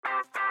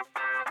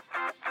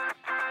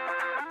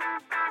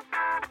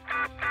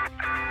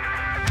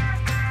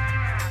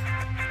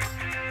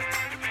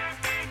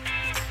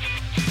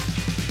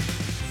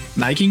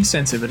Making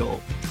Sense of It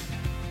All,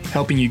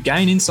 helping you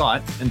gain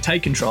insight and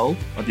take control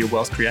of your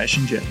wealth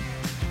creation journey.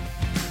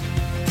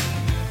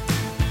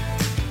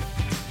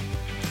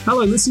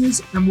 Hello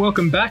listeners, and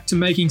welcome back to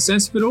Making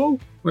Sense of It All,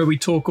 where we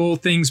talk all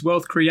things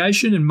wealth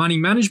creation and money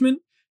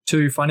management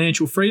to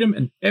financial freedom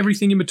and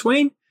everything in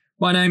between.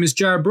 My name is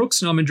Jared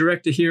Brooks and I'm a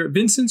director here at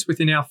Vincent's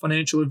within our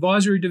financial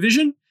advisory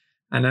division.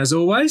 And as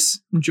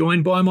always, I'm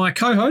joined by my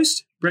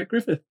co-host, Brett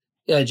Griffith.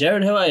 Yeah,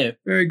 Jared, how are you?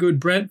 Very good,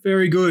 Brett.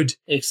 Very good.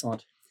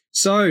 Excellent.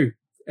 So,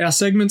 our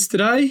segments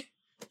today,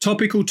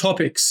 topical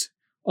topics.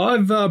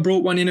 I've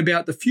brought one in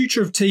about the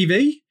future of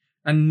TV,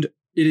 and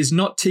it is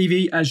not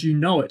TV as you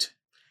know it.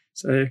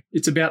 So,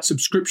 it's about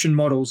subscription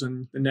models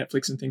and the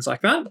Netflix and things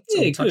like that.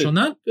 So, we'll touch on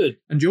that. Good.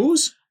 And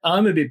yours?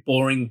 I'm a bit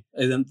boring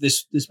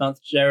this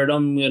month, Jared.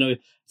 I'm going to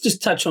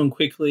just touch on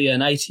quickly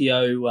an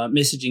ATO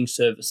messaging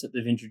service that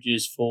they've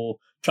introduced for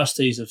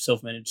trustees of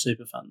self-managed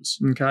super funds.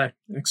 Okay,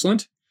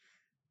 excellent.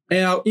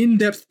 Our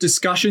in-depth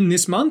discussion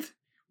this month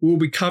will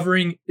be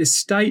covering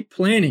estate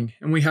planning,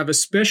 and we have a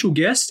special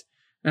guest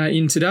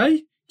in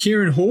today,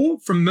 Kieran Hoare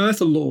from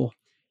Merthyr Law,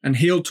 and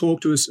he'll talk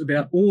to us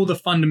about all the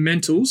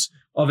fundamentals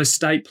of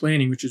estate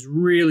planning, which is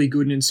really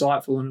good and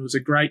insightful, and it was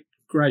a great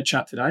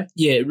chat today.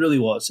 Yeah, it really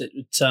was.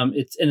 It's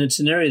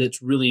an area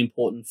that's really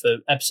important for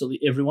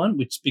absolutely everyone,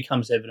 which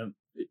becomes evident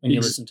when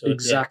you listen to it.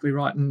 Exactly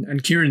right,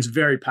 and Kieran's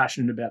very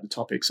passionate about the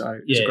topic, so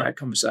it's a great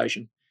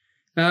conversation.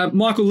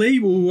 Michael Lee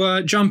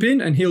will jump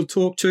in and he'll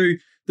talk to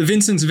the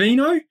Vincent's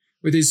Vino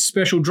with his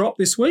special drop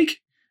this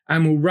week,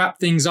 and we'll wrap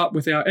things up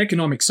with our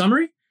economic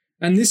summary.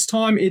 And this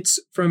time it's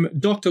from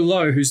Dr.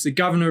 Lowe, who's the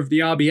governor of the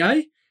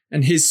RBA,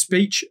 and his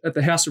speech at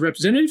the House of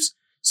Representatives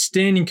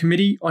Standing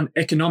Committee on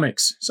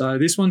Economics. So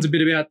this one's a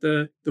bit about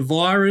the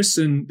virus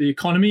and the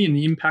economy and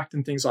the impact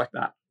and things like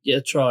that. Yeah,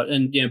 that's right.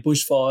 And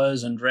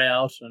bushfires and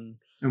drought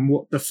and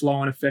what the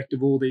flow and effect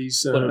of all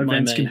these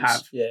events can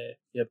have. Yeah,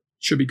 yep.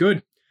 Should be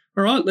good.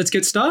 All right, let's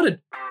get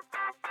started.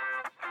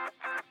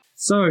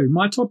 So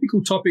my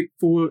topical topic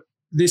for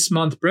this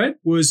month, Brett,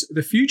 was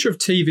the future of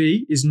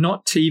TV is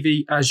not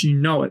TV as you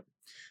know it.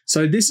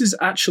 So this is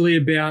actually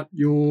about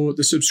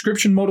the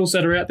subscription models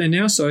that are out there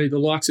now. So the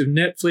likes of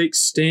Netflix,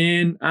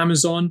 Stan,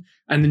 Amazon,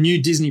 and the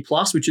new Disney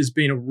Plus, which has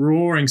been a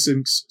roaring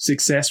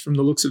success from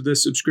the looks of the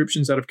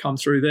subscriptions that have come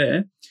through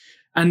there,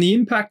 and the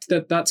impact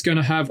that that's going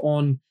to have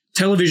on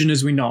television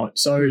as we know it.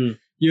 So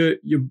your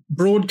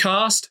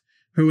broadcast,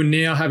 who are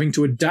now having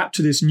to adapt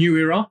to this new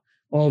era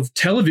of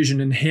television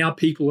and how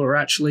people are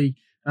actually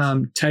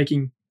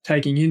taking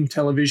in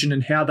television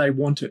and how they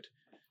want it.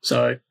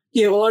 So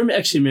yeah, well, I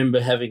actually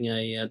remember having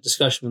a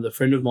discussion with a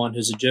friend of mine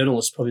who's a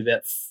journalist probably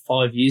about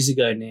 5 years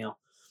ago now,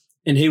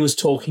 and he was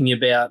talking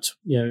about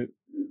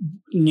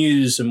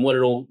news and what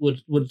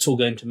it's all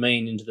going to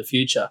mean into the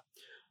future.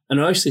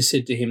 And I actually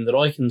said to him that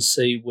I can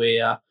see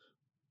where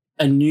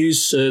a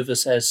news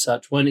service as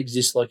such won't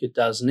exist like it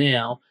does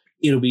now.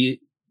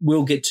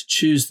 We'll get to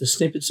choose the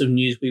snippets of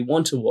news we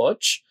want to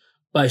watch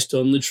based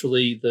on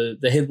literally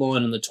the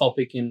headline and the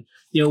topic, and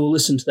we'll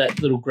listen to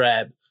that little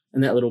grab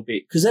and that little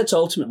bit, because that's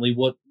ultimately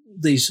what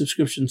these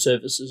subscription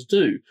services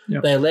do.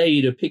 Yep. They allow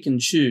you to pick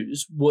and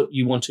choose what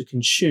you want to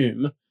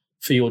consume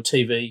for your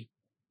TV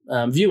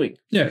viewing.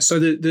 Yeah, so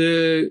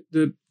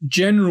the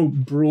general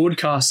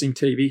broadcasting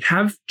TV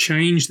have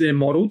changed their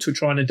model to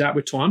try and adapt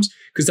with times,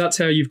 because that's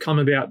how you've come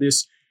about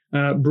this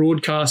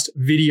broadcast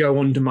video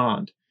on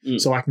demand.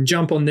 So I can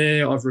jump on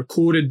there, I've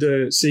recorded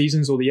the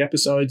seasons or the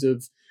episodes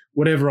of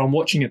whatever I'm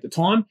watching at the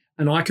time,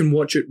 and I can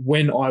watch it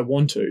when I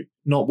want to,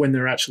 not when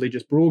they're actually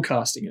just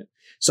broadcasting it.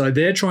 So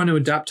they're trying to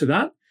adapt to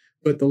that.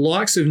 But the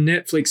likes of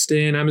Netflix,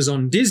 Stan,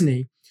 Amazon,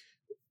 Disney,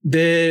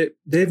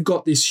 they've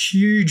got this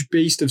huge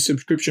beast of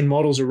subscription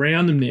models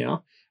around them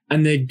now,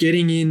 and they're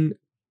getting in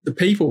the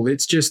people.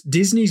 It's just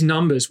Disney's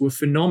numbers were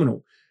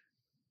phenomenal.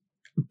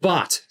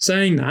 But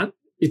saying that,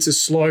 it's a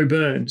slow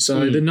burn.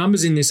 So the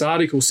numbers in this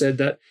article said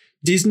that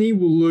Disney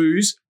will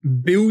lose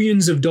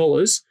billions of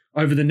dollars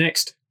over the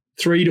next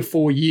 3 to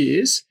 4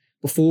 years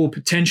before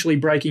potentially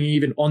breaking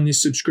even on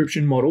this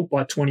subscription model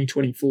by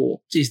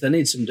 2024. Geez, they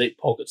need some deep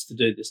pockets to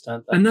do this,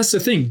 don't they? And that's the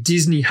thing.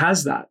 Disney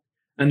has that.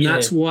 And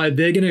that's why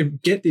they're going to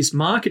get this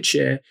market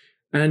share.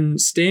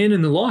 And Stan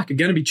and the like are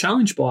going to be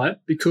challenged by it,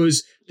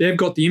 because they've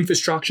got the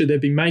infrastructure,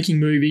 they've been making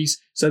movies,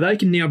 so they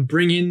can now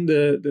bring in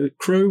the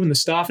crew and the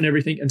staff and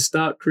everything and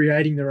start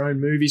creating their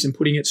own movies and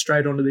putting it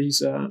straight onto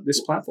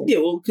this platform. Yeah,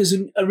 well, because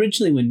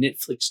originally when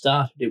Netflix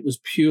started, it was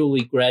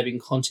purely grabbing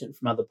content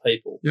from other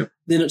people. Yep.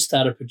 Then it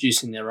started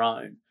producing their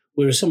own.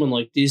 Whereas someone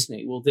like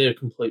Disney, well, they're a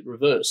complete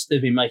reverse.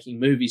 They've been making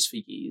movies for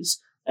years,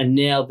 and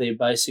now they're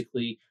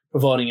basically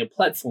providing a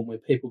platform where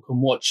people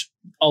can watch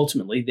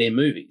ultimately their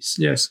movies.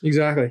 Yes,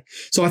 exactly.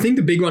 So I think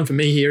the big one for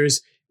me here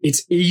is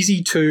it's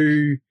easy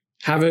to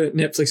have a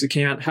Netflix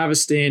account, have a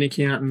Stan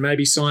account, and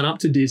maybe sign up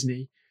to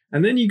Disney.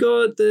 And then you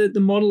got the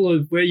model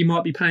of where you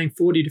might be paying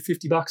 $40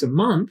 to $50 a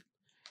month.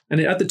 And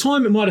at the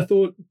time, it might have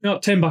thought,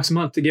 $10 a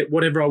month to get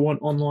whatever I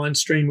want online,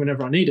 stream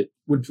whenever I need it,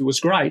 was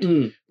great.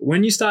 But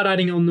when you start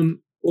adding on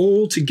them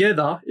all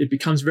together, it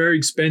becomes very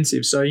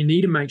expensive. So you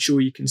need to make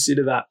sure you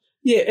consider that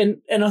Yeah,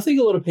 and I think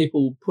a lot of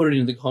people put it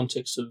in the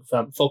context of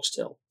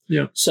Foxtel.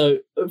 Yeah. So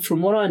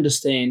from what I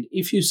understand,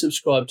 if you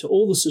subscribe to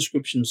all the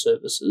subscription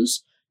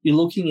services, you're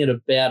looking at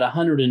about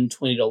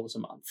 $120 a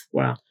month.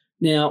 Wow.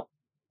 Now,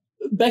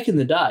 back in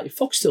the day,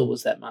 Foxtel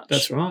was that much.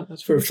 That's right.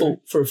 That's for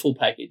a full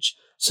package.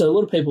 So a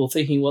lot of people are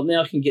thinking, well,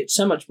 now I can get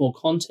so much more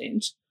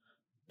content,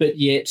 but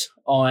yet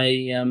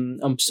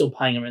I'm still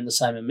paying around the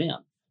same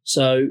amount.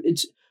 So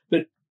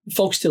but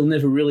Foxtel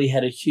never really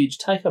had a huge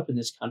take up in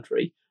this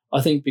country,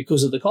 I think,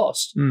 because of the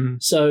cost.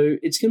 Mm. So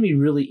it's going to be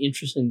really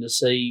interesting to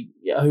see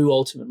who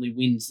ultimately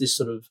wins this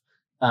sort of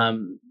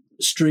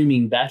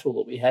streaming battle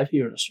that we have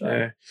here in Australia.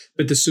 Yeah.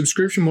 But the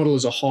subscription model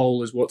as a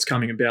whole is what's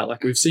coming about.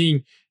 Like we've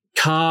seen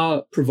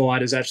car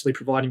providers actually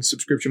providing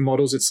subscription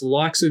models. It's the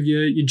likes of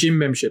your gym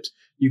memberships.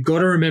 You've got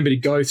to remember to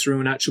go through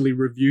and actually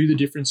review the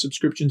different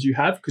subscriptions you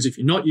have, because if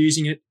you're not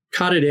using it,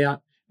 cut it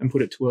out and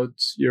put it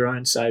towards your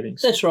own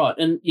savings. That's right.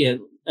 And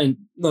and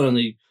not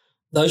only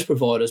those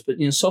providers, but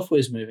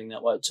software's moving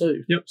that way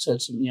too. Yep. So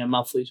it's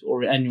monthly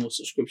or annual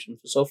subscription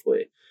for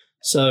software.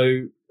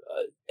 So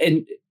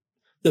and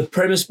the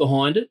premise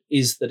behind it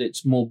is that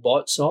it's more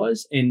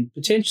bite-sized and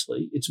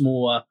potentially it's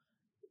more.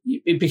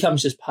 It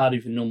becomes just part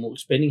of your normal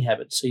spending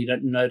habits, so you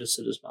don't notice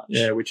it as much.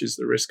 Yeah, which is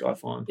the risk I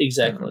find.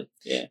 Exactly.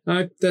 Yeah.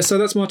 So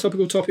that's my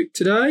topical topic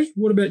today.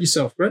 What about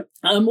yourself, Brett?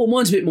 Well,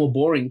 mine's a bit more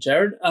boring,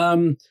 Jared.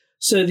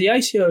 So the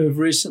ATO have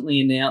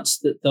recently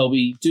announced that they'll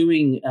be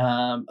doing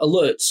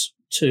alerts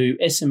to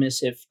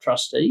SMSF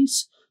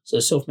trustees,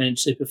 so self-managed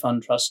super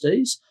fund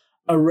trustees,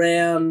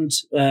 around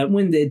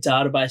when their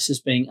database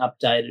is being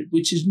updated,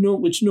 which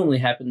normally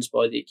happens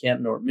by the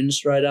accountant or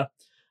administrator.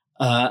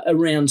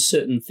 Around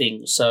certain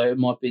things. So it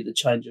might be the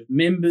change of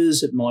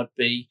members, it might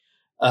be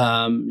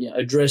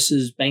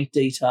addresses, bank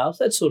details,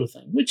 that sort of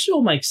thing, which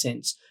all makes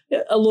sense.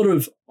 A lot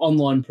of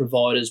online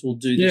providers will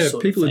do this sort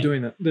of thing. Yeah, people are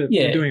doing that.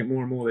 They're doing it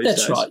more and more these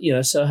days. That's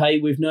right. So, hey,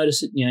 we've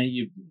noticed that,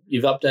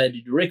 you've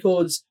updated your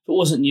records. If it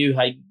wasn't you,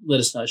 hey, let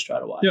us know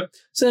straight away. Yep.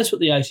 So that's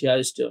what the ATO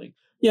is doing,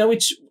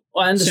 which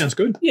I understand. Sounds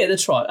good. Yeah,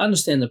 that's right. I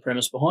understand the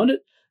premise behind it.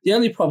 The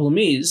only problem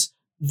is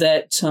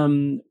that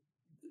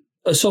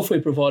a software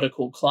provider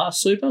called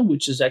Class Super,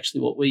 which is actually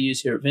what we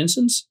use here at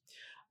Vincent's,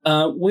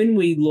 when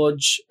we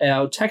lodge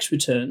our tax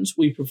returns,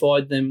 we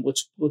provide them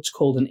what's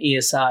called an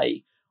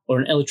ESA, or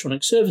an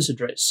electronic service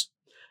address.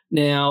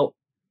 Now,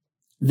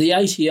 the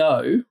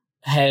ATO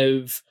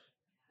have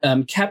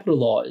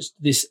capitalised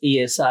this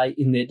ESA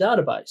in their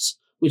database,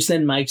 which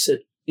then makes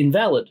it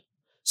invalid.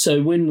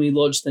 So when we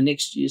lodge the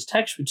next year's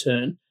tax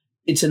return,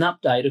 it's an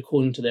update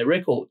according to their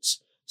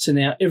records. So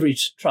now every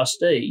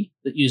trustee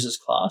that uses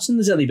Class, and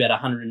there's only about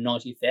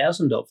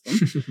 190,000 of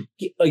them,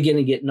 are going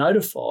to get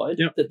notified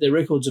that their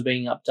records are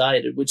being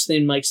updated, which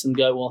then makes them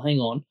go, well, hang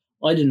on,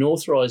 I didn't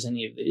authorise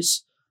any of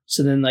this.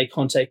 So then they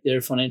contact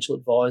their financial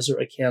advisor,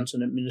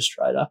 accountant,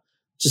 administrator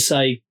to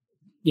say,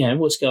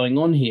 what's going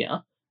on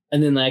here?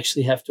 And then they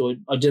actually have to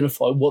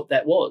identify what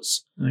that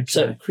was. Okay.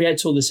 So it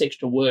creates all this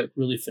extra work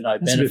really for no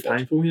benefit. It's a bit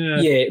painful,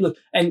 yeah. Yeah, look,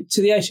 and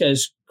to the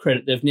ATO's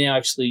credit, they've now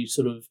actually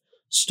sort of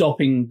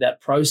stopping that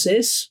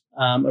process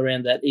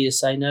around that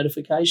ESA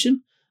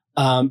notification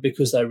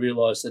because they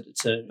realise that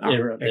it's an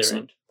error at their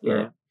end.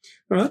 Yeah.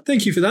 All right.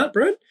 Thank you for that,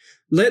 Brett.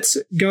 Let's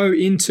go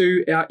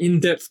into our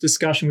in-depth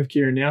discussion with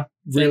Kieran now.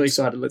 Really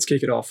excited. Let's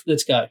kick it off.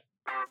 Let's go.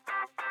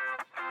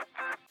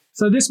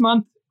 So this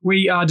month,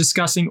 we are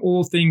discussing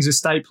all things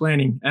estate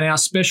planning, and our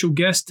special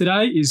guest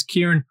today is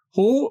Kieran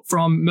Hall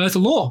from Merthyr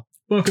Law.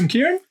 Welcome,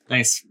 Kieran.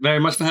 Thanks very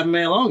much for having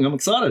me along. I'm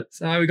excited.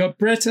 So we got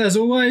Brett as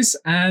always,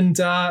 and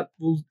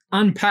we'll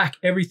unpack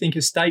everything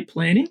estate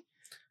planning,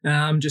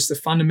 just the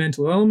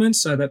fundamental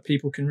elements so that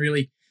people can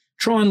really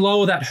try and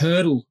lower that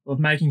hurdle of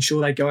making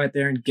sure they go out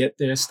there and get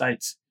their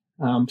estates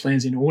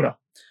plans in order.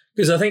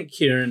 Because I think,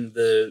 Kieran,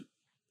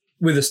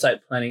 with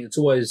estate planning, it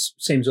always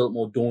seems a lot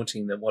more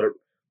daunting than what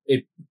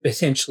it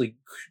potentially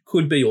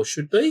could be or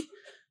should be.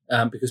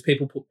 Because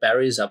people put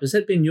barriers up. Has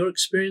that been your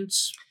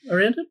experience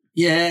around it?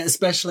 Yeah,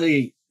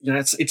 especially,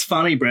 it's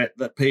funny, Brett,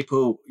 that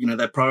people,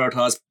 they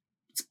prioritise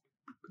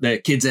their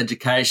kids'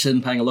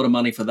 education, paying a lot of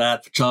money for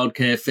that, for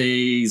childcare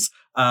fees,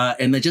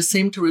 and they just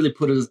seem to really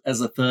put it as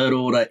a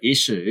third-order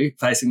issue,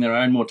 facing their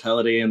own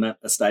mortality and that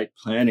estate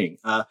planning.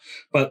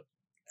 But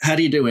how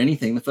do you do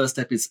anything? The first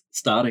step is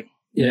starting.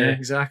 Yeah,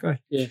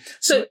 exactly. Yeah.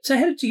 So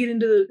how did you get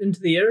into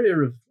the area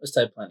of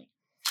estate planning?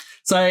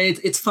 So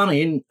it's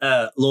funny, in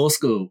law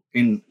school,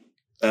 in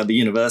the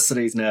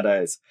universities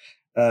nowadays,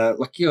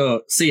 like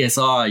your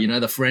CSI,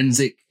 the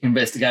forensic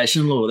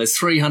investigation law, there's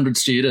 300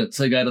 students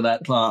who go to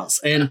that class,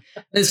 and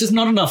there's just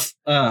not enough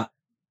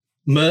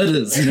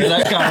murders,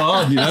 that go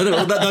on,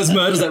 those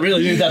murders that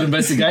really need that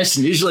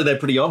investigation. Usually they're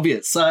pretty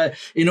obvious. So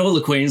in all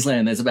of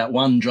Queensland, there's about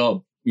one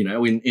job,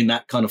 in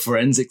that kind of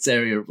forensics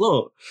area of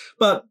law.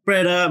 But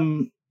Brett,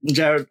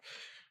 Jared,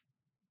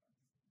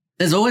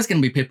 there's always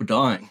going to be people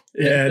dying.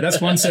 Yeah,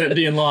 that's one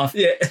certainty in life.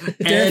 Yeah.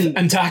 Death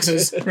and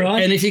taxes,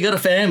 right? And if you've got a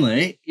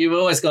family, you've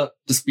always got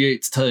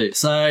disputes too.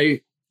 So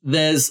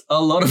there's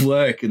a lot of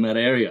work in that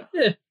area.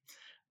 Yeah.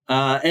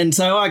 And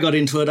so I got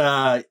into it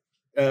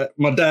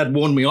my dad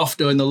warned me off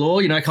doing the law.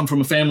 You know, I come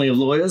from a family of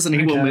lawyers, and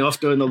he warned me off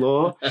doing the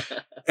law.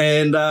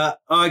 And I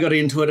got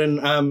into it,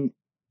 and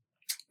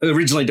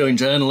originally doing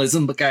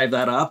journalism, but gave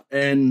that up.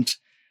 And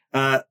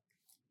I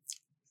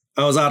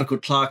was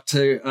articled clerk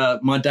to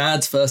my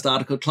dad's first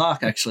articled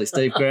clerk, actually,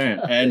 Steve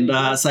Grant.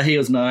 And so he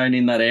was known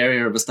in that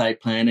area of estate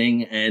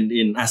planning and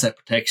in asset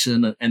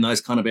protection and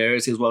those kind of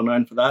areas. He was well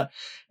known for that.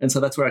 And so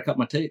that's where I cut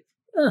my teeth.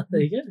 Oh,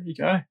 there you go. There you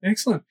go.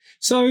 Excellent.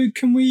 So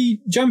can we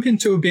jump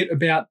into a bit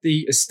about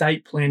the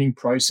estate planning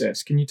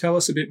process? Can you tell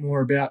us a bit more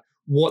about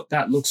what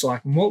that looks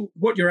like and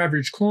what your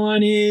average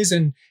client is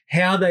and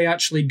how they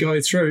actually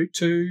go through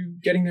to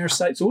getting their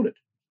estates ordered?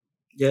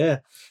 Yeah.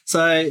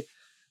 So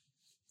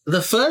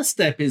the first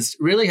step is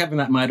really having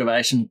that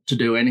motivation to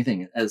do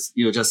anything, as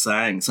you were just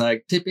saying. So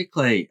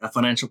typically a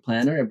financial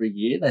planner every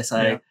year, they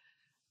say,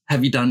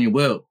 have you done your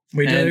will?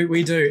 We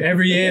do.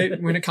 Every year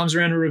when it comes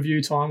around to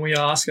review time, we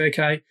ask,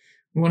 okay,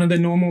 one of the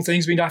normal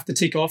things we'd have to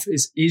tick off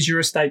is your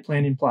estate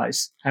plan in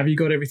place? Have you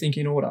got everything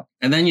in order?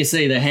 And then you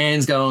see their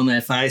hands go on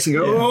their face and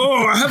go,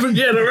 oh, I haven't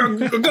yet.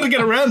 I've got to get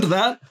around to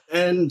that.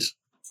 And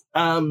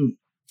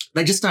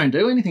they just don't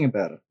do anything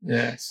about it.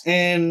 Yes.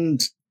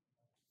 And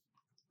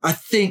I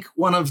think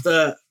one of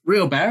the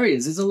real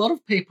barriers is a lot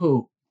of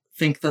people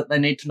think that they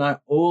need to know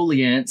all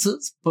the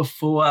answers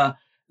before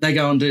they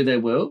go and do their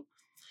will.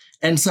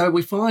 And so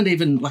we find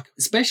even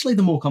especially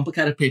the more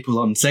complicated people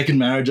on second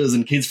marriages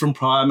and kids from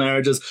prior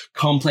marriages,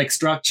 complex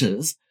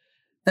structures,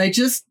 they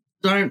just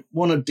don't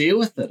want to deal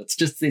with it. It's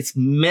just this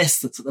mess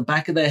that's at the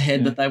back of their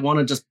head that they want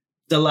to just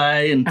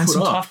delay and put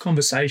some off. Tough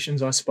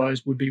conversations, I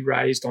suppose, would be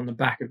raised on the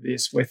back of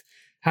this with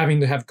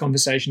having to have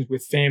conversations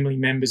with family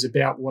members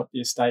about what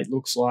the estate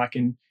looks like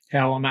and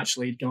how I'm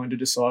actually going to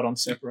decide on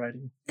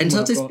separating. And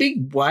so it's this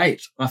big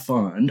weight, I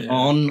find,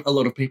 on a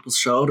lot of people's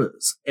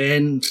shoulders.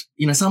 And,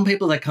 some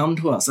people that come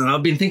to us, and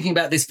I've been thinking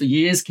about this for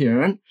years,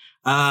 Kieran,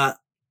 this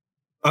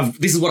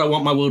is what I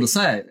want my will to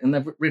say, and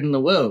they've written the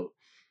will.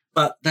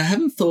 But they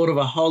haven't thought of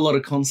a whole lot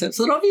of concepts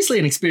that obviously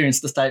an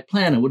experienced estate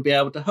planner would be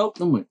able to help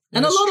them with.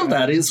 And a lot of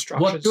that is,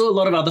 what do a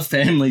lot of other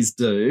families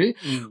do?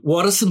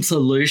 What are some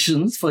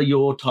solutions for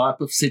your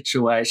type of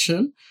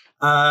situation?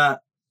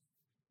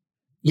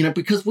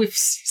 Because we've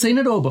seen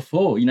it all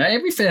before.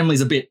 Every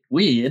family's a bit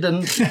weird,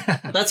 and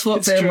that's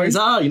what families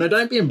are.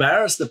 Don't be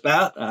embarrassed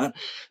about that.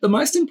 The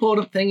most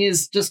important thing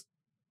is just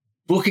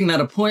booking that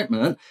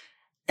appointment.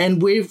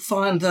 And we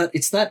find that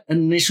it's that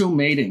initial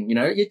meeting,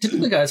 it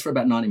typically goes for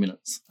about 90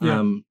 minutes,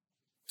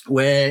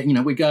 where,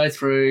 we go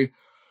through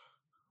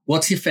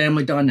what's your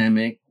family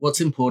dynamic, what's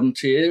important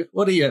to you,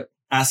 what are your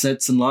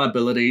assets and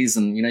liabilities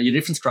and, your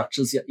different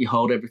structures you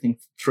hold everything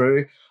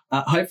through.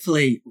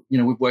 Hopefully,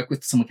 we've worked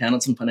with some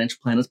accountants and financial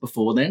planners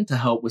before then to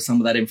help with some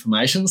of that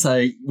information.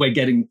 So we're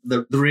getting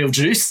the real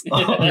juice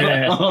on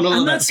all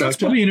of that structure. That's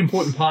probably an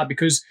important part,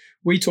 because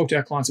we talk to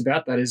our clients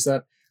about that, is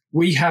that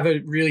we have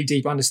a really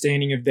deep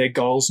understanding of their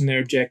goals and their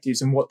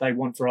objectives and what they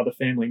want for other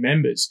family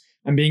members.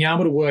 And being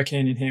able to work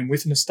hand in hand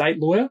with an estate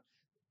lawyer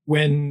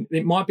when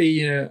it might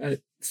be a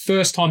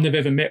first time they've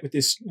ever met with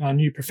this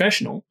new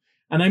professional,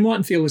 and they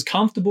mightn't feel as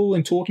comfortable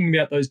in talking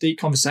about those deep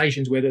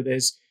conversations, whether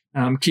there's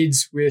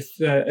kids with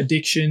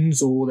addictions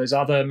or there's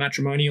other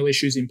matrimonial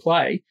issues in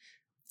play.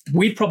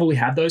 We'd probably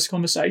have those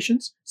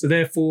conversations. So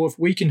therefore, if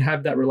we can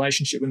have that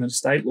relationship with an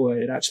estate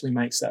lawyer, it actually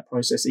makes that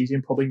process easier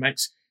and probably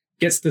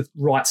gets the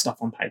right stuff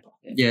on paper.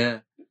 Yeah.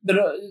 But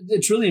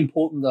it's really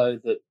important, though,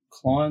 that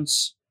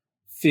clients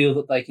feel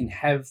that they can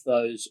have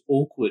those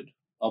awkward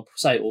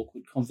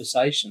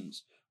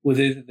conversations with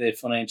either their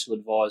financial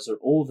advisor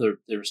or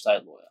their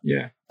estate lawyer.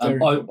 Yeah.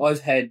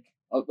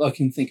 I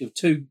can think of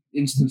two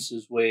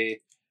instances where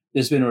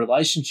there's been a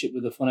relationship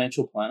with a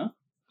financial planner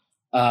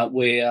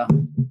where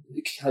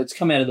it's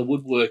come out of the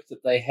woodwork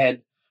that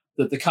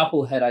the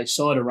couple had a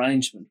side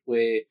arrangement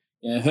where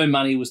her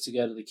money was to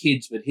go to the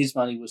kids, but his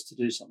money was to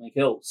do something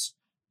else.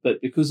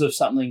 But because of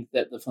something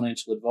that the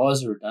financial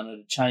advisor had done, it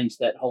had changed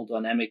that whole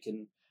dynamic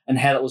and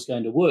how it was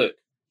going to work.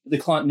 The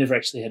client never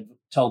actually had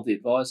told the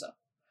advisor.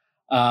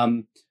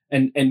 And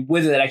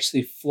whether that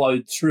actually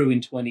flowed through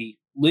into any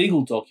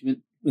legal document,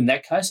 in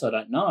that case, I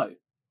don't know.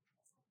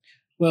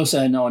 We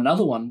also know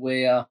another one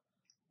where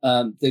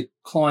the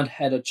client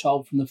had a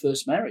child from the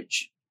first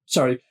marriage.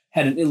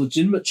 Had an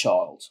illegitimate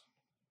child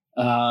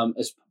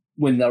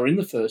when they were in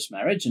the first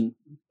marriage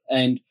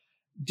and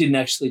didn't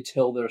actually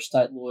tell their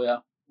estate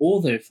lawyer or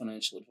their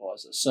financial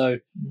advisor. So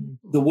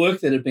the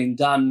work that had been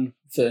done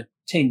for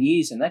 10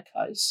 years in that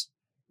case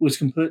was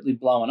completely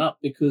blown up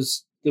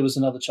because there was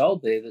another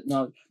child there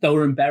that they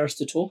were embarrassed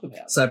to talk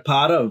about. So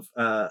part of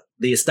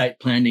the estate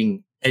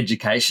planning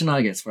education,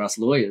 I guess, for us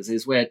lawyers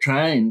is we're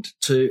trained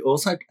to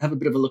also have a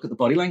bit of a look at the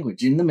body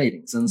language in the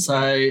meetings. And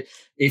so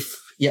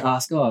if you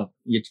ask, your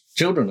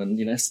children and,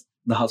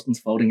 the husband's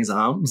folding his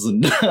arms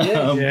and,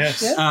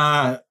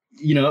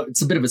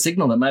 it's a bit of a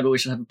signal that maybe we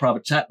should have a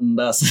private chat and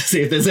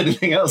see if there's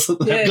anything else that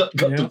they've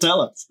got to tell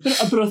us.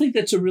 But I think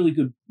that's a really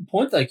good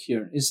point though,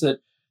 Kieran, is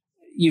that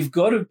you've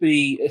got to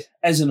be,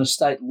 as an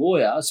estate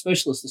lawyer, a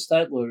specialist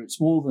estate lawyer, it's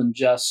more than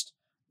just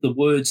the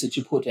words that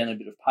you put down on a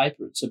bit of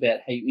paper. It's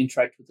about how you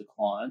interact with the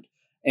client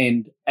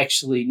and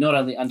actually not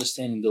only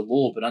understanding the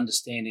law, but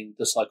understanding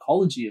the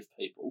psychology of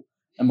people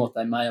and what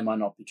they may or may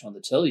not be trying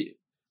to tell you.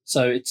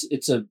 So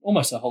it's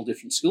almost a whole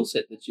different skill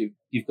set that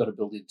you've got to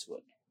build into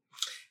it.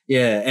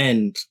 Yeah,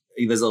 and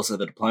there's also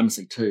the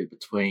diplomacy too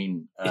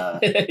between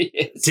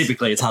Yes.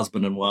 typically it's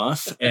husband and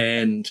wife,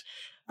 and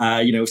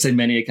we've seen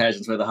many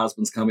occasions where the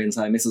husband's come in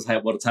saying this is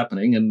what it's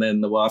happening, and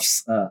then the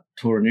wife's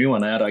tore a new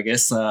one out, I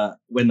guess,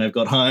 when they've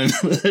got home.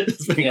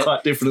 It's been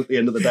quite different at the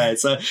end of the day.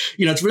 So,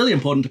 it's really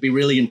important to be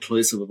really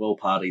inclusive of all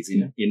parties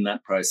in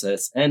that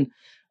process. And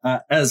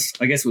as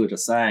I guess we were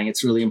just saying,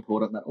 it's really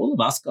important that all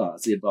of us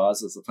guys, the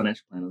advisors, the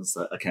financial planners,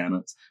 the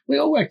accountants, we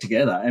all work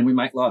together and we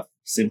make life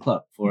simpler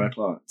for our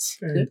clients.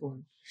 Very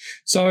important.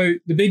 So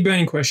the big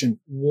burning question,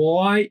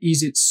 why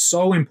is it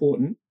so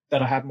important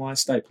that I have my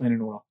estate plan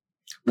in order?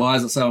 Why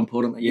is it so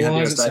important that you have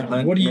your estate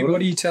plan? What are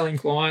you telling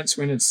clients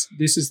when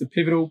this is the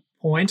pivotal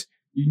point?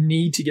 You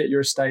need to get your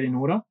estate in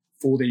order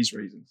for these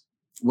reasons.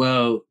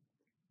 Well,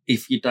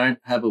 if you don't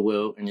have a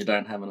will and you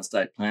don't have an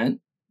estate plan,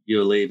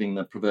 you're leaving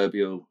the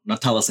proverbial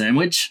Nutella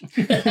sandwich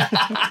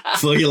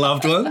for your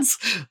loved ones.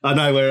 I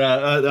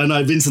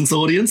know Vincent's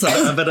audience.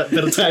 I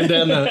better tone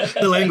down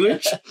the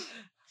language.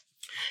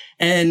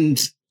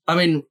 And I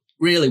mean,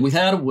 really,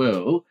 without a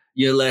will,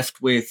 you're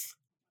left with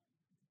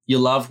your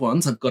loved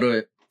ones.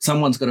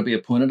 Someone's got to be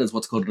appointed as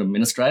what's called an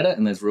administrator,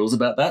 and there's rules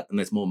about that, and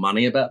there's more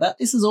money about that.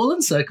 This is all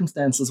in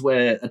circumstances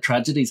where a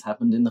tragedy's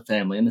happened in the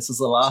family, and this is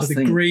the last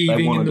thing they want to do. So the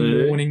grieving in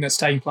the mourning that's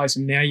taking place,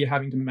 and now you're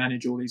having to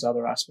manage all these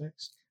other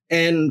aspects.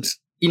 And,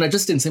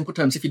 just in simple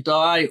terms, if you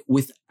die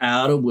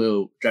without a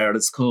will, Jared,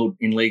 it's called,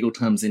 in legal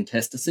terms,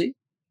 intestacy.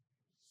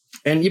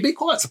 And you'd be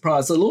quite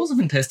surprised. The laws of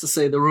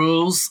intestacy, the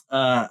rules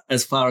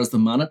as far as the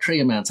monetary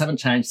amounts haven't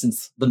changed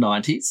since the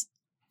 90s.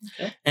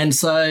 Okay. And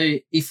so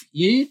if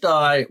you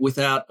die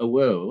without a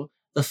will,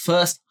 the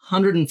first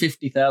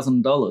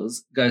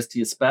 $150,000 goes to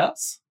your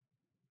spouse,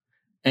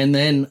 and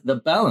then the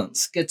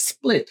balance gets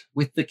split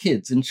with the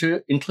kids,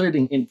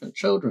 including infant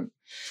children.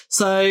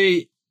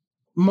 So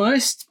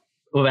most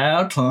of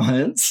our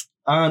clients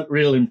aren't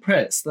real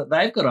impressed that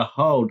they've got to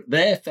hold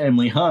their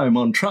family home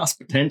on trust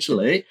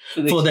potentially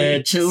for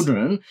their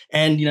children,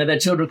 and their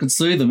children can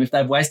sue them if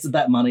they've wasted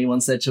that money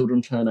once their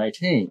children turn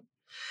 18.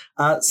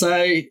 It's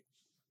a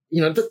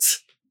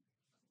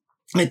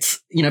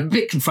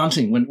bit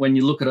confronting when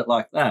you look at it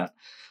like that.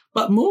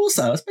 But more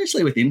so,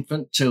 especially with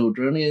infant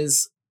children,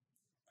 is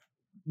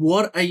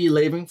what are you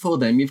leaving for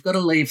them? You've got to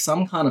leave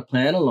some kind of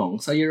plan along.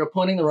 So you're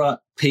appointing the right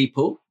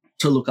people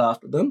to look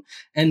after them.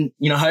 And,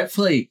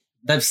 hopefully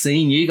they've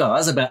seen you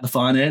guys about the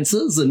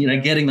finances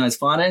and, getting those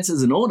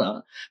finances in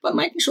order, but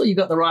making sure you've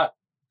got the right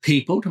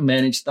people to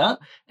manage that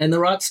and the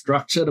right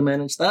structure to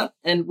manage that.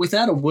 And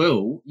without a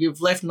will,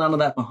 you've left none of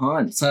that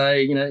behind. So,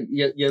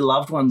 your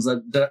loved ones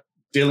are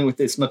dealing with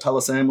this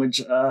Nutella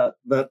sandwich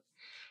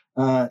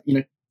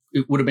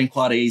it would have been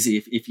quite easy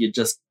if you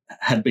just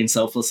had been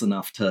selfless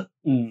enough to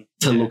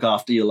look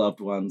after your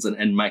loved ones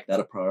and make that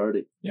a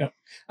priority. Yeah.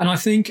 And I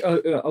think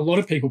a lot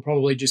of people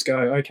probably just go,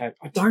 okay,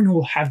 I don't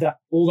have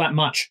all that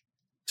much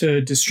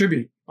to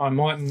distribute. I've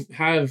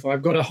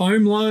got a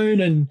home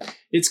loan and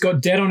it's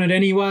got debt on it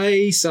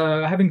anyway,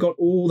 so I haven't got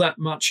all that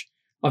much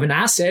of an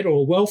asset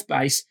or wealth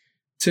base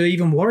to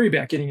even worry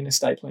about getting an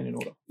estate plan in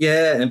order.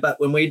 Yeah, but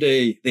when we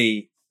do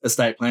the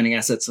estate planning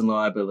assets and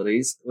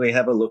liabilities, we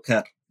have a look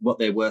at what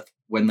they're worth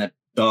when they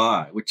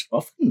die, which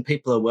often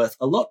people are worth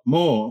a lot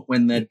more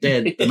when they're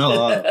dead than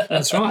alive.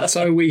 That's right.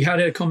 So we had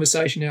a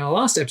conversation in our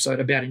last episode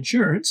about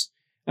insurance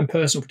and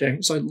personal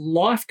protection. So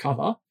life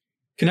cover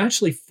can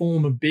actually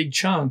form a big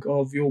chunk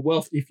of your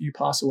wealth if you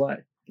pass away.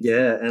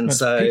 Yeah, and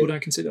so people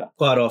don't consider that.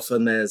 Quite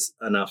often there's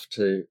enough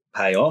to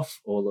pay off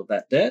all of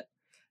that debt.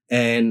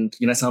 And,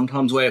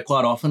 sometimes we're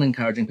quite often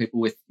encouraging people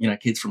with,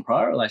 kids from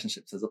prior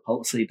relationships as a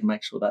policy to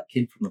make sure that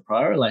kid from the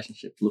prior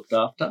relationship looked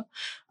after.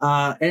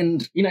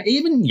 And,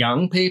 even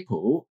young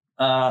people,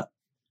 they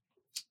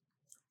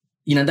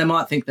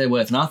might think they're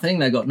worth nothing.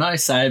 They've got no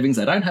savings.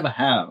 They don't have a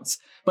house,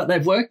 but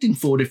they've worked in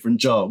 4 different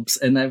jobs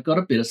and they've got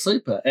a bit of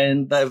super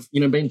and they've,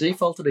 been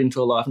defaulted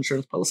into a life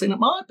insurance policy. And it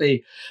might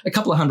be a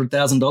couple of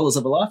 $100,000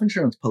 of a life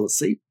insurance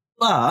policy,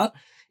 but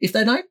if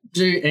they don't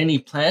do any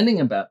planning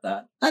about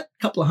that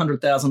couple of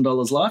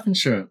 $100,000 life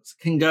insurance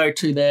can go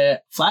to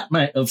their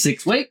flatmate of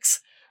 6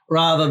 weeks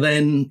rather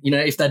than,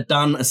 if they'd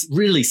done a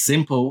really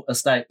simple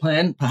estate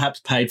plan, perhaps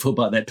paid for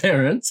by their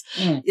parents,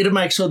 it'd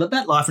make sure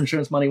that life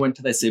insurance money went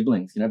to their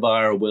siblings,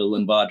 via a will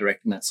and via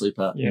directing that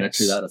super,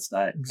 to that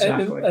estate.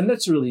 Exactly. And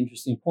that's a really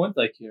interesting point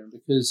though, Kieran,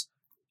 because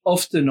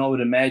often I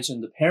would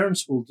imagine the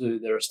parents will do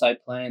their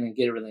estate plan and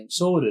get everything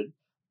sorted,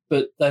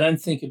 but they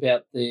don't think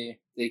about their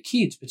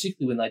kids,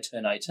 particularly when they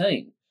turn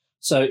 18.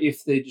 So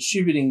if they're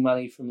distributing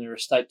money from their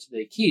estate to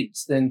their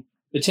kids, then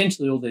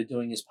potentially all they're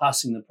doing is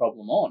passing the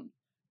problem on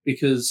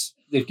because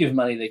they've given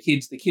money to their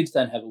kids. The kids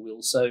don't have a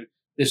will, so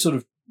they've sort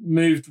of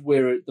moved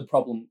where the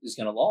problem is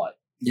going to lie.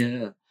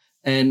 Yeah,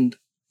 and,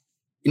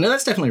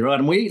 that's definitely right.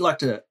 And we like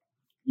to,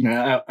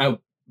 our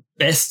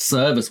best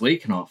service we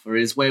can offer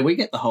is where we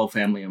get the whole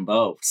family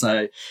involved.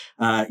 So,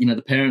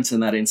 the parents in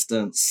that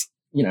instance,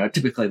 are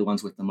typically the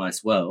ones with the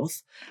most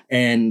wealth.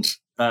 And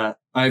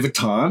over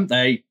time,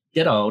 they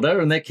get older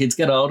and their kids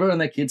get older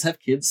and their kids have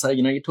kids. So,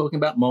 you're talking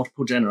about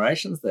multiple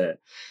generations there.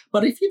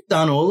 But if you've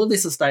done all of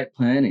this estate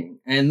planning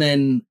and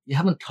then you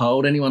haven't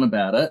told anyone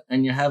about it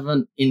and you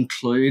haven't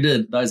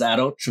included those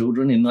adult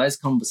children in those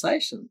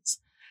conversations,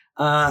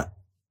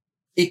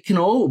 it can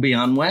all be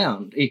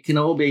unwound. It can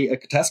all be a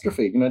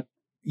catastrophe.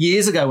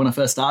 Years ago when I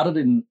first started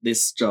in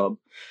this job,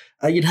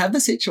 you'd have the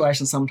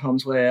situation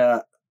sometimes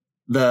where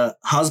the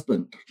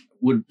husband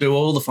would do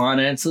all the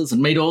finances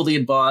and meet all the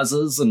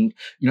advisors and,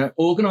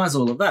 organise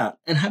all of that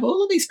and have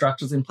all of these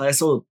structures in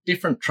place, all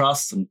different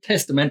trusts and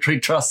testamentary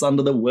trusts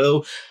under the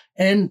will.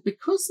 And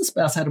because the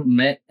spouse hadn't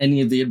met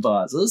any of the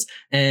advisors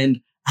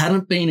and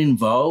hadn't been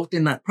involved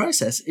in that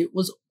process, it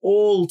was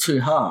all too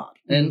hard.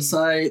 And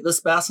so the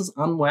spouses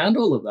unwound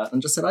all of that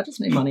and just said, I just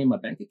need money in my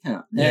bank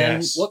account.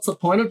 Yes. And what's the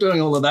point of doing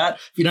all of that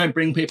if you don't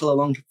bring people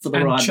along for the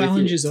ride with you?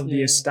 Challenges of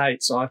the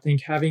estate. So I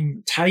think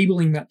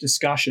tabling that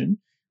discussion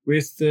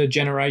with the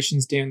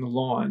generations down the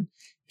line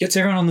gets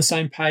everyone on the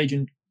same page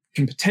and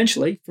can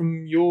potentially,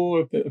 from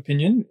your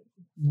opinion,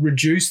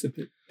 reduce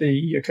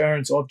the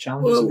occurrence of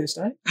challenges of the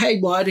estate. Hey,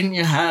 why didn't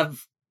you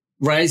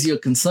raise your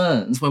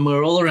concerns when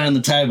we're all around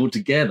the table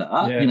together,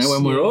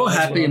 when we're all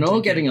happy and all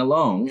getting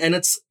along? And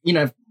it's,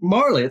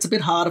 morally, it's a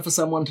bit harder for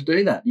someone to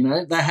do that.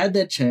 They had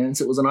their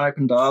chance. It was an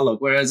open dialogue.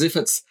 Whereas if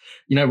it's,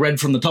 read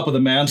from the top of the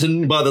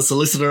mountain by the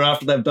solicitor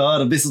after they've died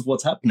and this is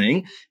what's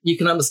happening, you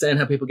can understand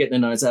how people get their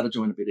nose out of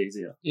joint a bit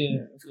easier.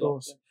 Yeah, of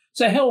course.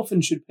 So how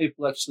often should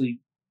people actually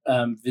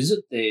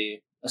visit their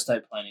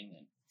estate planning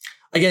then?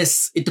 I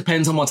guess it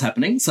depends on what's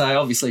happening. So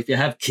obviously if you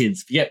have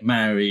kids, if you get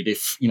married,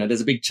 if,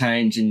 there's a big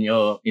change in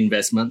your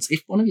investments,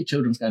 if one of your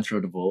children's going through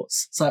a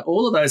divorce. So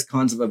all of those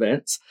kinds of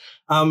events.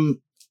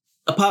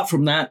 Apart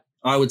from that,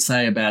 I would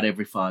say about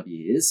every 5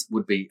 years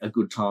would be a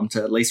good time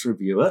to at least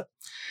review it.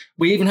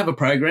 We even have a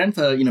program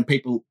for,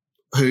 people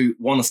who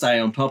want to stay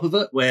on top of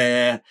it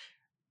where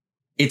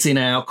it's in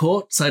our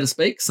court, so to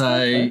speak.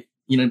 So,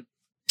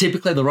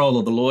 typically the role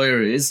of the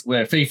lawyer is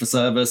we're fee for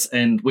service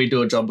and we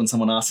do a job when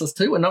someone asks us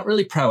to. We're not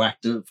really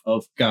proactive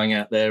of going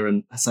out there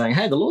and saying,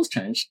 hey, the law's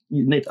changed.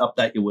 You need to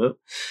update your will.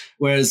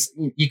 Whereas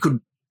you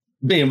could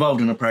be involved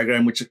in a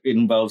program which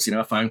involves,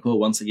 a phone call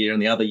once a year and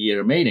the other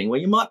year a meeting where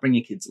you might bring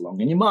your kids along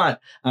and you might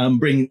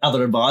bring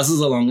other advisors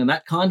along and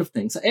that kind of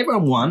thing. So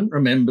everyone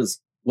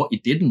remembers what you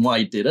did and why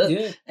you did it.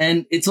 Yeah.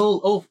 And it's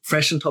all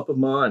fresh and top of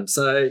mind.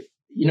 So,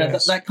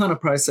 that kind of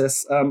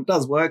process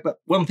does work. But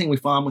one thing we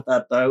find with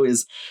that, though,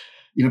 is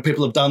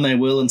people have done their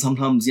will and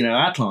sometimes,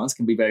 our clients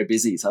can be very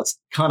busy. So it's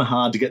kind of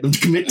hard to get them to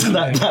commit to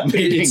that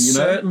meeting. It's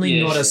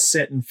certainly not a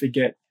set and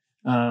forget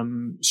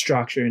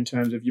structure in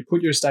terms of you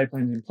put your estate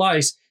plans in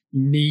place,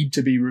 you need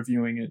to be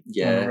reviewing it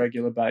on a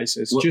regular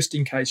basis just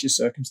in case your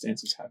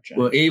circumstances have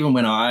changed. Well, even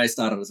when I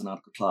started as an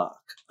article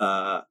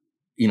clerk,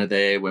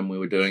 when we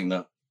were doing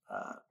the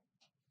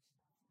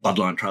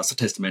bloodline trusts or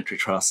testamentary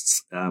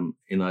trusts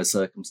in those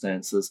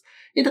circumstances,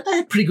 they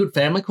had pretty good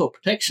family court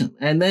protection.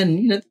 And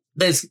then,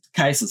 there's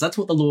cases. That's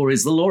what the law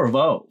is. The law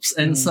evolves.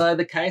 And so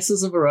the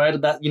cases have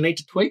eroded that. You need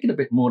to tweak it a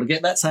bit more to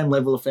get that same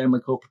level of family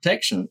court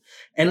protection.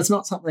 And it's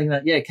not something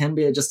that, can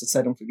be just a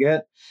set and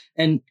forget.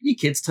 And your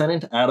kids turn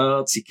into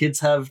adults. Your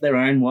kids have their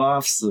own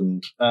wives.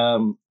 And,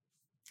 so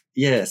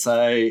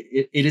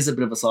it is a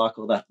bit of a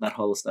cycle, that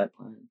whole estate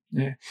plan.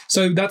 Yeah.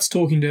 So that's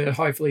talking to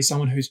hopefully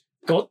someone who's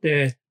got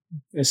their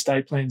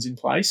estate plans in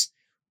place.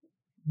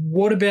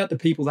 What about the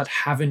people that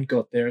haven't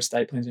got their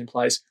estate plans in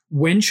place?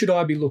 When should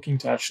I be looking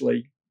to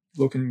actually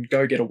look and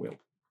go get a will?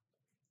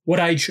 What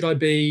age should I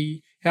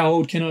be? How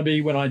old can I be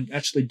when I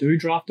actually do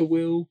draft a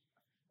will?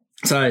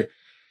 So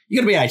you've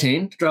got to be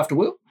 18 to draft a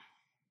will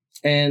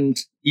and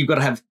you've got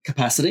to have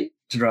capacity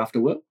to draft a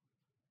will.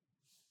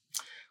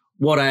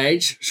 What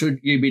age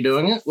should you be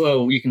doing it?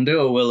 Well, you can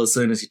do a will as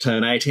soon as you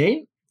turn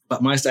 18,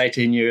 but most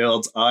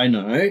 18-year-olds I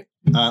know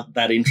aren't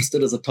that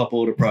interested as a top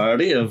order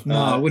priority of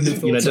I wouldn't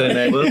have thought so. doing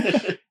their will.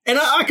 And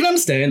I can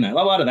understand that.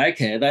 Like, why do they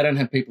care? They don't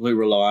have people who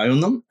rely on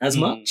them as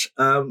much.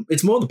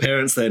 It's more the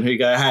parents then who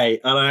go, hey,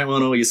 I don't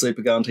want all your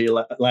super going to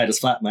your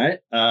latest flatmate.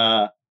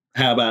 How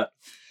about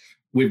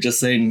we've just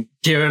seen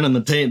Kieran and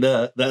the team,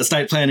 the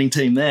estate planning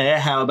team there.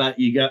 How about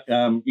you go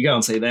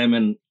and see them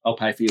and I'll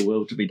pay for your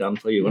will to be done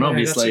for you. And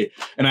obviously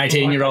an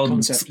 18-year-old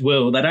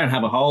will, they don't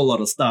have a whole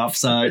lot of stuff.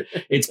 So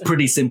it's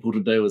pretty simple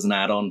to do as an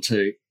add-on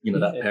to,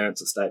 that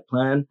parent's estate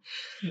plan.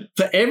 Yeah.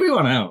 For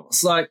everyone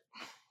else,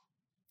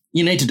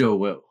 you need to do a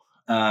will.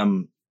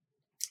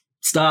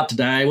 Start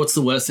today. What's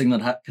the worst thing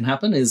that can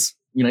happen is,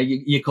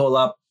 you call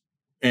up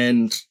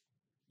and,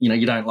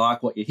 you don't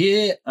like what you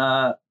hear,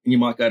 and you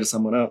might go to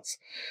someone else.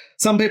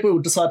 Some people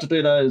decide to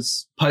do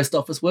those post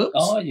office wills.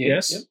 Oh,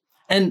 yes. Yep.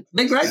 And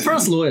they're great for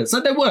us lawyers.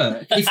 So they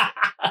work. If,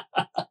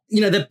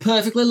 they're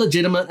perfectly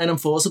legitimate and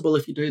enforceable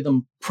if you do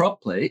them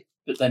properly.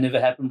 But they never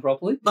happen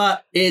properly.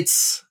 But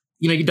it's,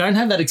 you don't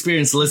have that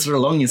experienced solicitor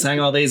along. You're saying,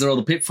 oh, these are all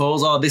the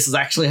pitfalls. Oh, this is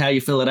actually how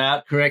you fill it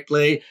out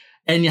correctly.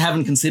 And you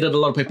haven't considered, a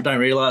lot of people don't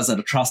realise that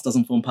a trust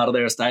doesn't form part of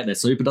their estate, their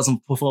super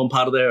doesn't form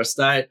part of their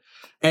estate.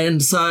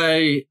 And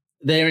so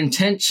their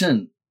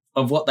intention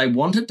of what they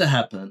wanted to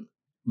happen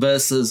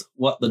versus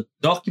what the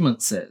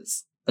document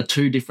says are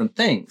two different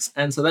things.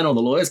 And so then all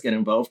the lawyers get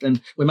involved,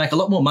 and we make a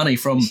lot more money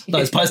from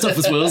those post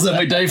office wills than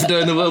we do for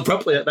doing the will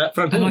properly at that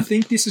front end. And I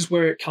think this is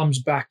where it comes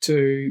back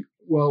to,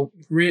 well,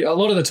 a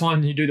lot of the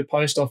time you do the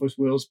post office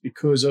wills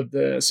because of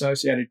the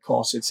associated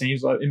costs. It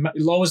seems like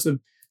it lowers the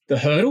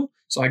hurdle.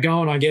 So I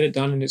go and I get it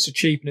done, and it's a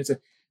cheap, and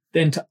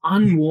then to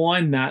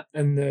unwind that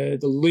and the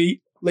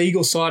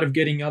legal side of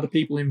getting other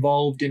people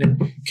involved in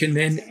it can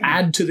then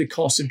add to the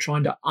cost of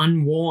trying to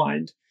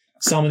unwind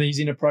some of these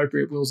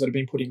inappropriate wills that have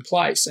been put in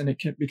place, and it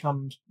can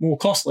become more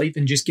costly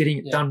than just getting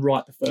it done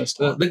right the first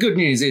time. The good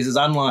news is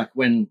unlike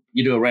when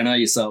you do a reno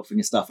yourself and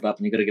you stuff it up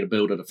and you've got to get a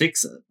builder to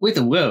fix it, with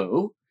a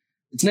will,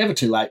 it's never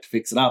too late to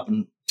fix it up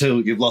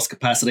until you've lost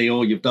capacity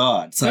or you've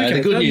died. So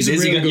the good news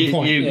is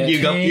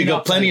you've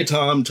got plenty of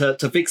time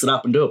to fix it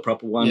up and do a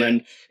proper one,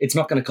 and it's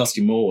not going to cost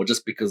you more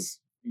just because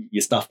you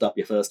stuffed up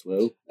your first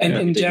will.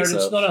 And Jared,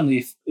 it's not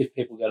only if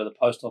people go to the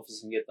post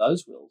office and get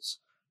those wills.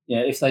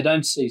 If they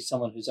don't see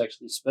someone who's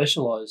actually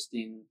specialised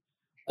in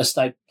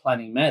estate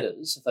planning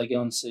matters, if they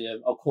go and see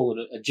I'll call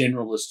it a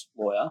generalist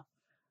lawyer,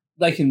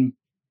 they can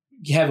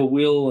have a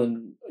will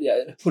and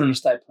put an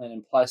estate plan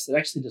in place that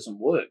actually doesn't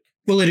work.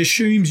 Well, it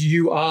assumes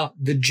you are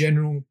the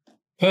general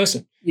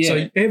person. Yeah.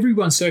 So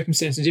everyone's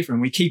circumstance is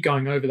different. We keep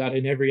going over that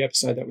in every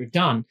episode that we've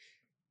done.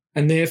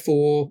 And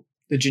therefore,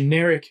 the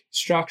generic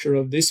structure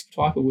of this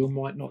type of will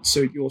might not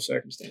suit your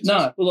circumstances.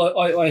 No. Well,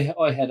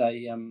 I had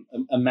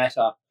a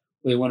matter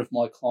where one of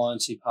my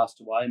clients, he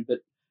passed away, and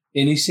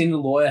he seen the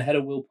lawyer, had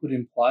a will put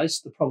in place.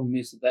 The problem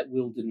is that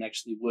will didn't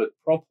actually work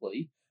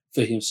properly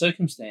for his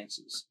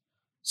circumstances.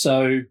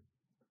 So,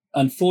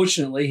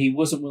 unfortunately, he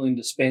wasn't willing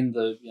to spend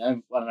the,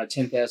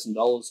 $10,000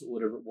 or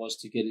whatever it was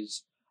to get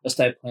his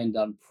estate plan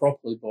done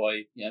properly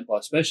by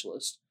a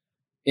specialist.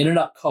 Ended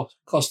up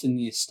costing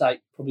the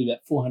estate probably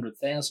about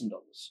 $400,000.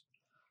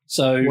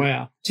 So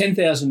wow.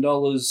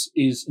 $10,000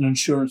 is an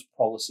insurance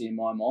policy in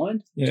my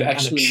mind. Yeah, and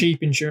a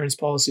cheap insurance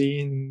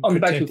policy on the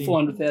back of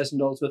 $400,000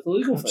 worth of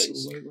legal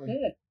fees.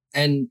 Yeah.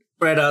 And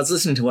Brad, I was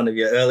listening to one of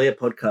your earlier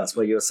podcasts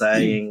where you were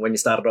saying when you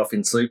started off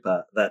in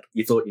super that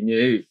you thought you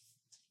knew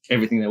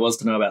everything there was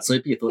to know about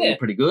super. You thought you were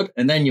pretty good.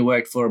 And then you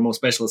worked for a more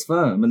specialist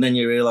firm, and then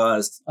you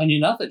realised I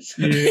knew nothing.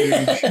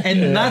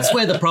 And that's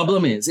where the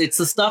problem is. It's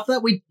the stuff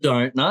that we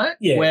don't know,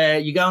 where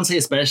you go and see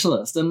a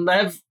specialist and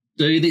they've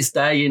do this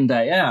day in,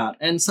 day out.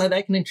 And so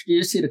they can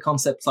introduce you to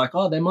concepts like,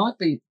 there might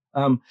be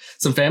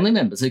some family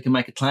members who can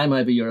make a claim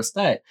over your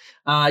estate.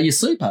 Your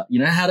super,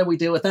 how do we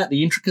deal with that?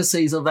 The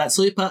intricacies of that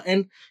super.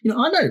 And,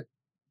 I know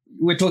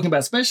we're talking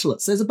about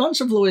specialists. There's a bunch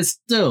of lawyers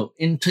still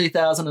in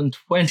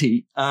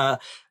 2020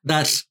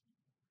 that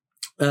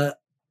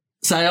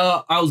say,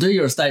 I'll do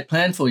your estate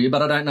plan for you,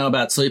 but I don't know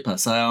about super.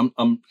 So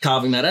I'm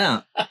carving that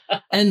out.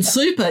 And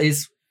super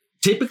is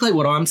typically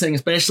what I'm seeing,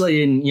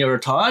 especially in your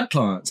retired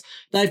clients,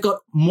 they've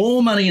got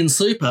more money in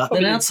super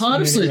than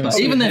outside of super,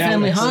 even their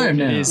family home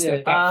now.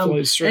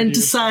 And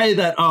to say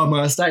that,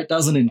 my estate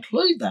doesn't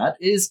include that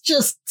is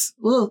just,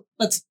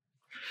 that's,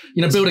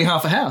 building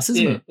half a house,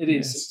 isn't it? It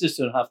is. It's just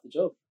doing half the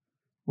job.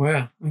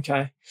 Wow.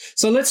 Okay.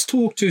 So let's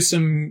talk to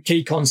some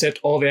key concept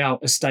of our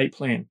estate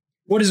plan.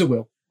 What is a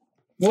will?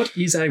 What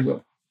is a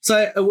will?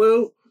 So a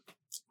will,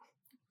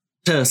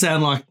 to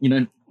sound like,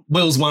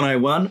 Wills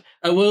 101.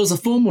 A will is a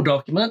formal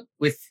document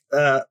with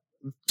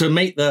to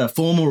meet the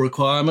formal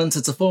requirements.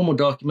 It's a formal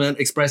document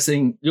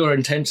expressing your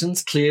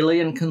intentions clearly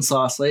and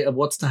concisely of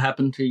what's to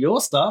happen to your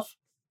stuff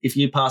if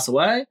you pass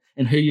away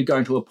and who you're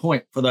going to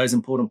appoint for those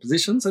important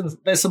positions. And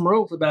there's some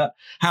rules about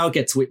how it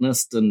gets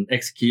witnessed and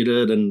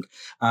executed and,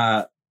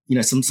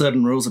 some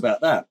certain rules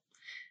about that.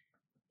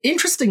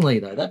 Interestingly,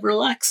 though, they've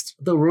relaxed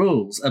the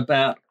rules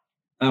about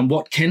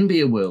what can be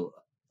a will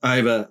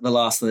over the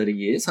last 30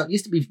 years. So it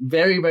used to be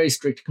very, very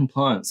strict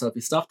compliance. So if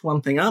you stuffed one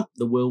thing up,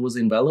 the will was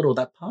invalid or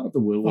that part of the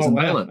will was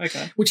invalid,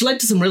 which led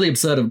to some really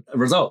absurd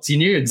results. You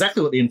knew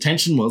exactly what the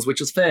intention was,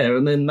 which was fair,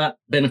 and then that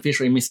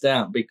beneficiary missed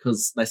out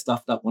because they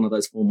stuffed up one of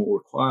those formal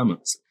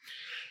requirements.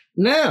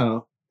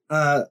 Now,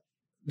 the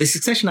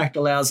Succession Act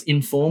allows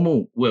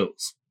informal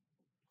wills.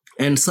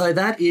 And so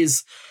that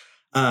is,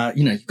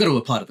 you've got to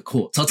apply to the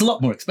court. So it's a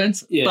lot more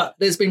expensive. Yeah. But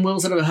there's been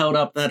wills that have held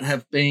up that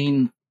have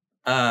been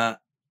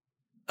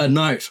a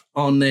note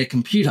on their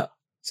computer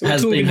so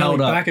has been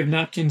held up. Back of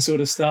napkin sort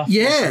of stuff.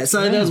 Yeah.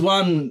 So there's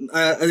one,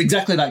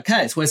 exactly that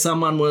case where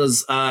someone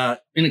was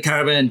in a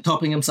caravan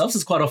topping themselves.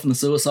 It's quite often the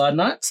suicide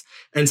notes.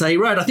 And so he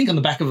wrote, I think on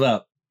the back of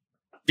a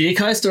beer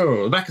coaster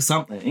or the back of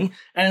something.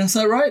 And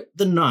so wrote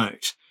the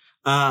note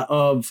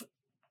of,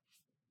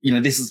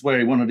 this is where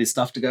he wanted his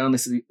stuff to go and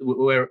this is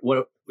where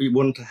what he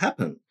wanted to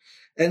happen.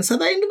 And so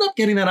they ended up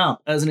getting that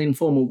up as an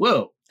informal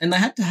will. And they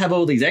had to have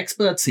all these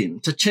experts in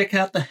to check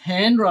out the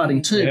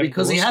handwriting too,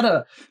 because he had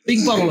a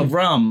big bottle of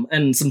rum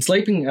and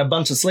a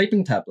bunch of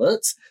sleeping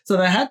tablets. So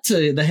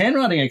the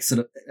handwriting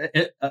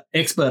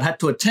expert had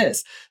to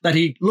attest that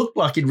he looked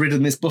like he'd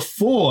written this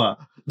before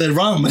the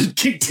rum had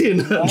kicked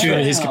in. Wow. Due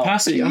to his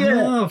capacity. Yeah.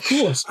 Oh, of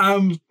course.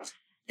 And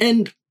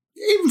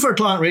even for a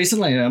client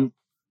recently,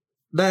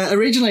 they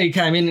originally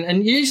came in,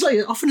 and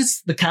usually, often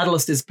it's the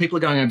catalyst is people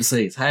are going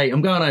overseas. Hey,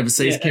 I'm going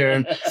overseas,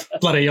 Kieran,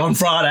 bloody on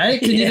Friday.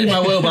 Can you do my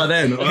will by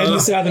then? Heading to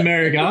South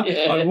America.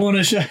 Yeah. I want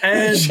to show.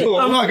 And Sure.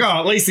 I'm like,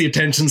 oh, at least the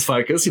attention's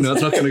focused. You know,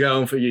 it's not going to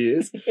go on for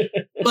years.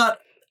 But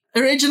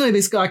originally,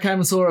 this guy came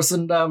and saw us,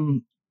 and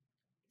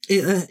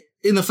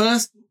in the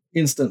first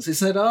instance, he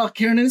said, oh,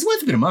 Kieran, it's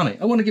worth a bit of money.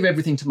 I want to give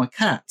everything to my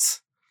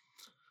cats.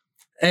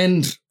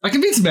 And I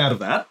convinced him out of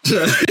that,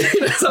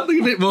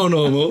 something a bit more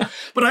normal.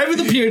 But over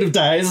the period of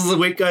days, as the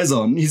week goes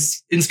on,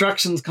 his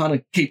instructions kind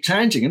of keep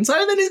changing. And so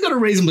then he's got a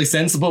reasonably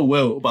sensible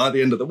will by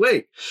the end of the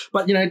week.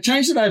 But, you know,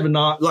 changed it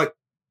overnight.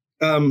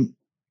 And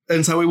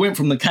so we went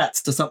from the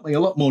cats to something a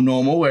lot more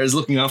normal, where he's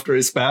looking after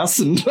his spouse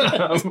and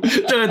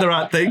doing the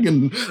right thing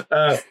and,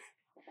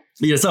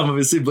 some of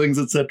his siblings,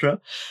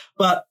 etc.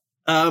 But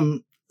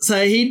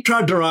so he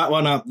tried to write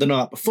one up the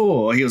night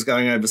before he was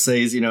going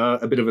overseas,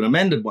 a bit of an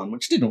amended one,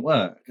 which didn't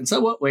work. And so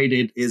what we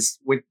did is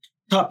we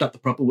typed up the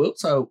proper will.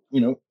 So,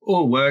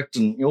 all worked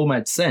and it all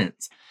made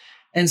sense.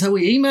 And so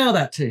we emailed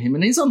that to him,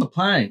 and he's on the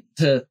plane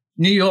to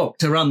New York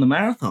to run the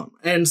marathon.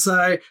 And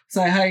so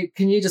say, hey,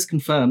 can you just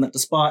confirm that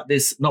despite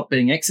this not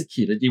being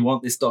executed, you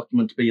want this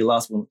document to be your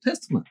last will and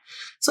testament?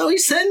 So he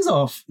sends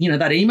off,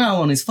 that email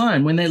on his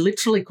phone when they're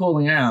literally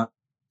calling out,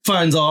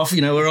 phone's off,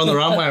 we're on the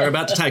runway, we're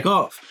about to take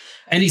off.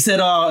 And he said,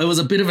 it was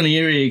a bit of an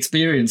eerie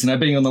experience,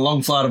 being on the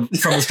long flight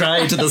from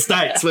Australia to the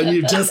States when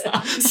you've just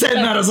said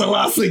that as the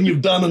last thing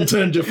you've done and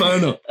turned your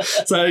phone off.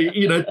 So,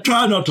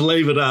 try not to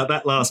leave it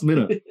that last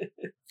minute.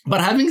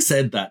 But having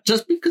said that,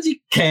 just because you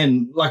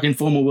can, like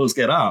informal wills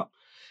get up,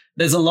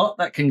 there's a lot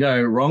that can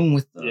go wrong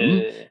with them.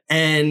 Yeah.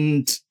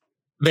 And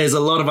there's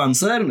a lot of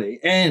uncertainty.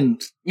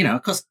 And,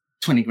 it costs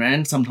 20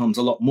 grand, sometimes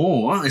a lot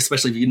more,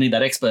 especially if you need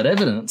that expert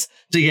evidence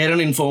to get an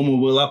informal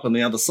will up on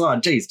the other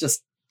side. Geez,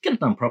 just get it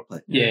done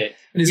properly. Yeah.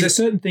 And is there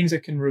certain things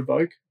that can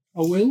revoke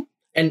a will?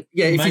 And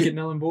yeah, Make it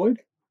null and void?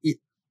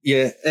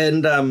 Yeah,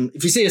 and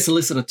if you see a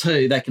solicitor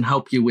too, they can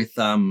help you with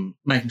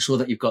making sure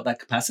that you've got that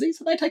capacity.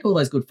 So they take all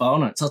those good file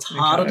notes. So it's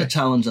harder to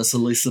challenge a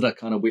solicitor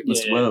kind of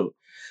witnessed will.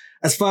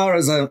 As far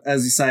as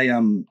you say,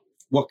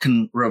 what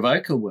can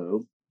revoke a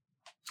will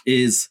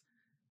is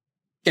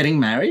getting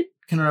married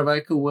can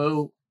revoke a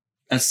will,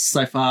 as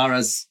so far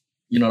as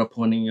you're not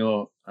appointing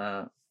your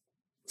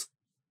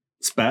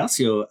spouse,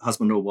 your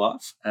husband or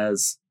wife,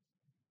 as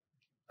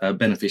a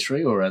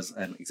beneficiary or as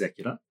an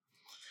executor.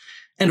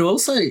 And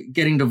also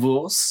getting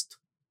divorced,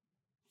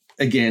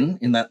 again,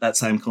 in that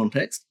same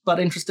context. But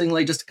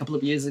interestingly, just a couple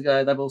of years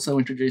ago, they've also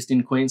introduced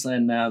in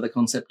Queensland now the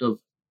concept of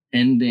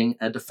ending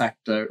a de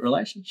facto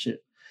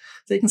relationship.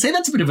 So you can see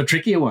that's a bit of a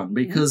trickier one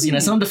because,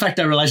 some de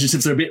facto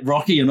relationships are a bit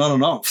rocky and on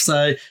and off.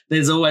 So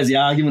there's always the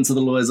arguments of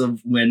the lawyers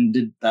of when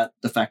did that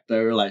de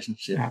facto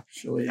relationship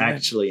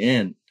actually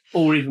end.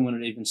 Or even when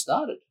it even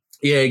started.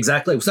 Yeah,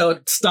 exactly. So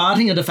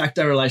starting a de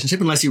facto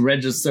relationship, unless you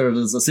register it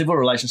as a civil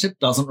relationship,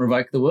 doesn't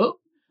revoke the will.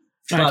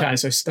 Okay,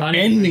 so starting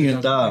ending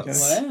it does.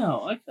 Okay.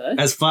 Wow,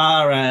 okay. As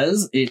far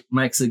as it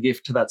makes a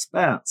gift to that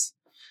spouse.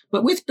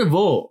 But with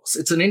divorce,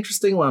 it's an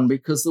interesting one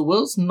because the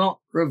will's not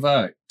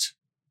revoked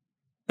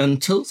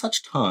until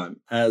such time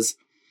as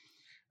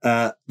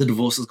the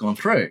divorce has gone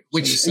through,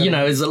 which,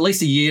 is at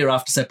least a year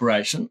after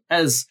separation.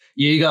 As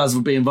you guys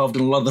would be involved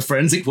in a lot of the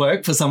forensic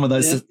work for some of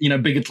those,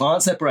 bigger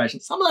client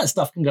separations. Some of that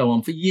stuff can go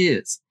on for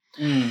years.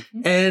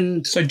 Mm-hmm.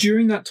 And so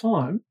during that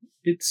time,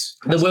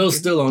 the will's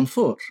still on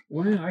foot.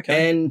 Wow,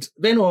 okay. And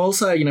then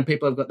also,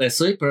 people have got their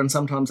super and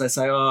sometimes they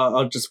say,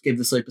 I'll just give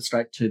the super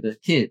straight to the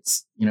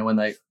kids, when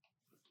they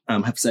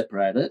have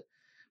separated.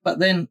 But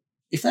then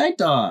if they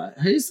die,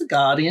 who's the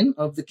guardian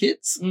of the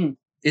kids?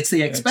 It's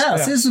the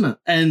ex-spouse, isn't it?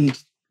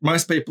 And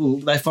most people,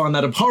 they find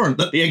that abhorrent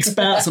that the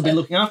ex-spouse will be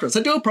looking after it.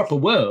 So do a proper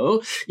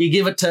will. You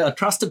give it to a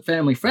trusted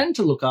family friend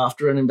to look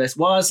after and invest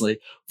wisely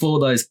for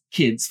those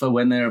kids for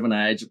when they're of an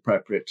age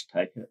appropriate to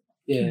take it.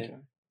 Yeah. Okay.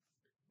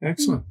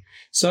 Excellent.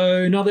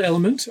 So another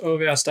element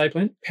of our estate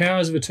plan,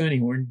 powers of attorney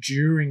or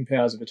enduring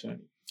powers of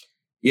attorney.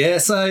 Yeah,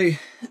 so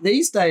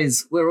these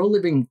days we're all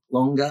living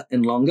longer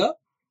and longer.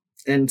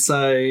 And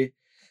so,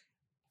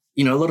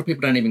 a lot of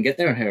people don't even get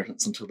their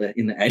inheritance until they're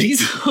in their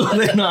 80s or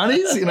their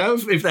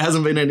 90s, if there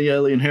hasn't been any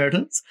early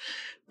inheritance.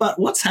 But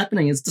what's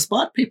happening is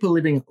despite people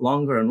living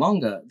longer and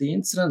longer, the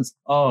incidence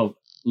of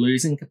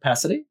losing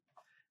capacity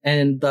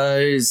and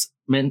those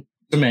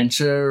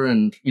dementia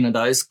and,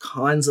 those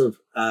kinds of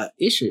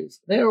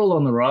issues, they're all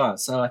on the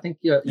rise. So I think,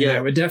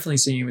 we're definitely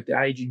seeing it with the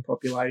aging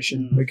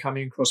population. We're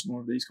coming across more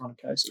of these kind of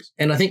cases.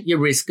 And I think your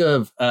risk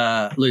of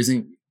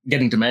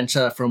getting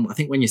dementia from, I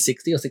think when you're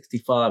 60 or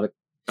 65, it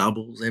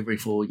doubles every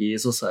 4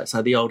 years or so.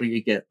 So the older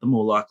you get, the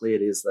more likely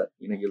it is that,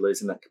 you're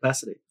losing that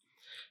capacity.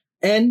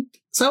 And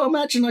so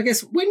imagine, I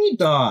guess, when you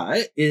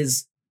die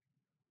is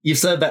you've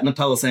served that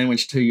Nutella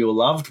sandwich to your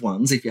loved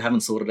ones if you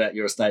haven't sorted out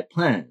your estate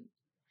plan.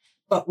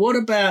 But what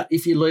about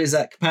if you lose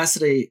that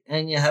capacity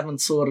and you haven't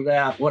sorted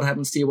out what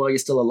happens to you while you're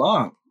still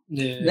alive?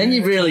 then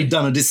you've really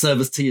done a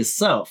disservice to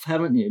yourself,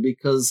 haven't you?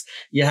 Because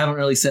you haven't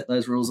really set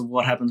those rules of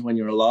what happens when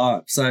you're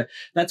alive. So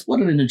that's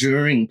what an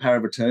enduring power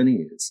of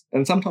attorney is.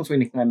 And sometimes we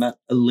nickname that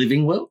a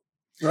living will.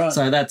 Right.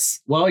 So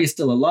that's while you're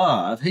still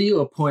alive, who you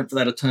appoint for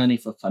that attorney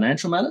for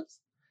financial matters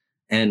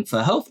and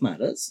for health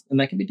matters, and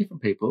they can be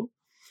different people.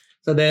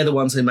 So they're the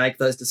ones who make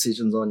those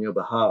decisions on your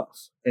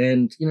behalf.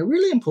 And,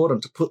 really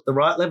important to put the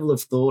right level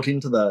of thought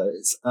into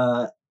those,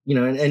 and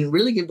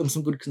really give them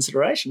some good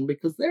consideration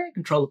because they're in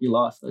control of your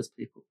life, those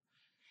people.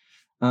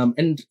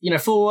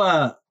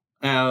 For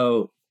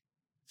our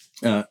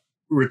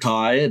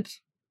retired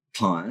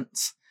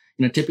clients,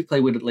 typically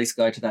we'd at least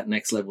go to that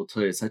next level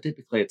too. So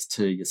typically it's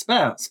to your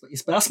spouse, but your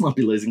spouse might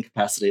be losing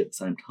capacity at the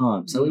same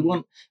time. So we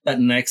want that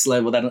next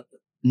level, that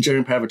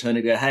enduring power of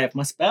attorney to go, hey, if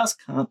my spouse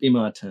can't be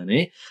my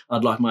attorney,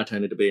 I'd like my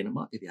attorney to be, and it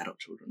might be the adult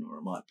children or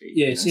it might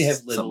be. So you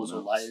have levels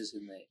or layers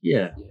in there.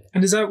 Yeah.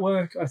 And does that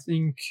work, I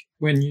think,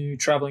 when you're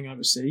travelling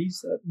overseas,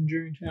 that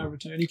enduring power of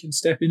attorney can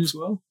step in as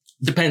well?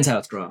 Depends how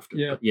it's drafted.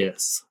 Yeah.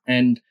 Yes.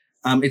 And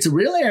it's a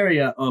real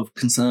area of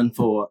concern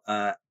for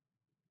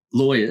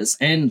lawyers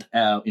and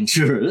our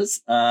insurers.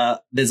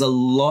 There's a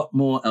lot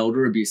more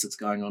elder abuse that's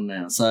going on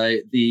now. So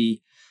the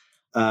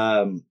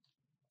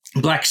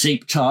black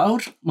sheep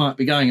child might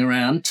be going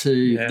around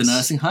to the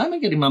nursing home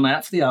and getting mum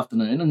out for the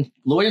afternoon and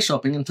lawyer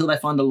shopping until they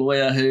find a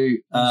lawyer who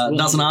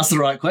doesn't ask the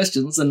right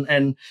questions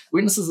and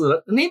witnesses it.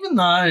 And even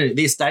though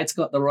the estate's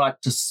got the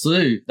right to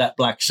sue that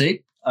black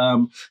sheep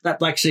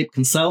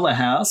can sell the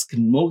house,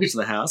 can mortgage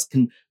the house,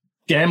 can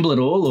gamble it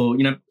all or,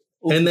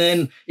 and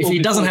then if he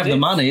doesn't have the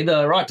money,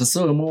 the right to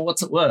sue him, well,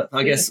 what's it worth?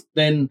 I guess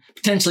then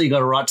potentially you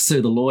got a right to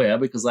sue the lawyer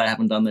because they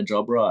haven't done their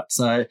job right.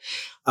 So,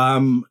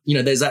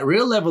 there's that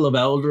real level of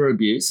elder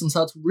abuse. And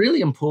so it's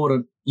really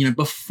important,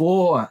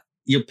 before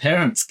your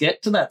parents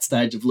get to that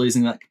stage of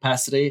losing that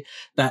capacity,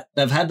 that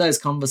they've had those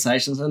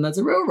conversations and there's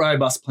a real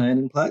robust plan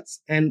in place.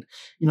 And,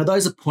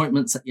 those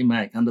appointments that you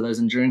make under those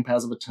enduring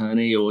powers of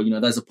attorney or,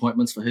 those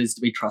appointments for who's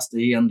to be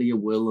trustee under your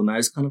will and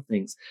those kind of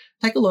things,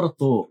 take a lot of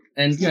thought.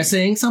 And,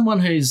 seeing someone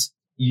who's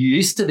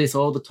used to this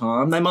all the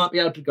time, they might be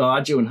able to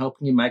guide you and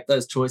helping you make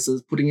those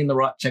choices, putting in the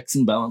right checks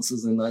and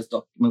balances in those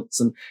documents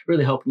and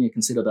really helping you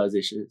consider those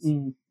issues.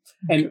 And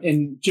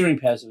enduring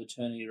powers of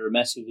attorney are a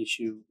massive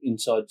issue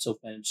inside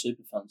self-managed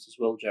super funds as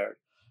well, Jared,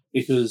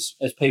 because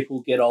as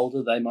people get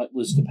older, they might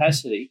lose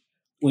capacity.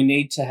 We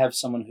need to have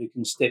someone who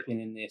can step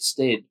in their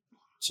stead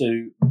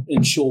to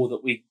ensure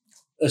that we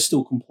are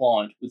still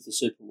compliant with the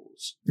super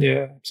laws.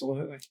 Yeah,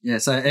 absolutely. Yeah,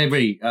 so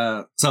every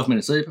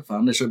self-managed super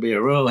fund, there should be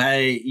a rule,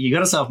 hey, you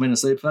got a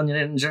self-managed super fund, you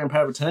need an enduring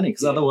power of attorney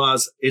because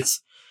otherwise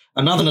it's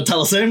another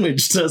Nutella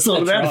sandwich to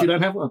sort it out if you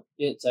don't have one.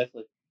 Yeah,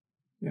 exactly.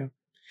 Yeah.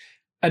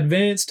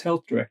 Advanced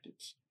health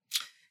directives.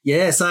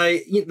 Yeah, so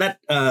that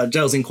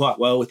gels in quite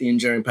well with the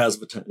enduring powers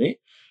of attorney.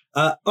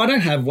 I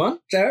don't have one,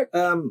 Jared,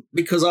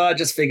 because I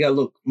just figure,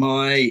 look,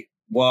 my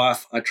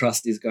wife, I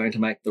trust, is going to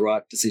make the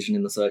right decision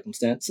in the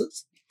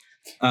circumstances.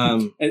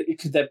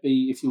 Could that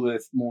be if you were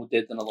more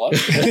dead than alive?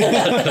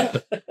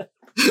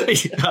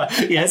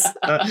 Yes,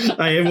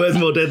 I am worth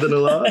more dead than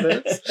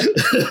alive.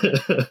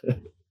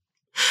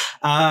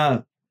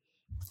 Yes.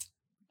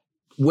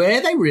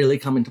 Where they really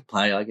come into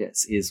play, I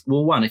guess, is,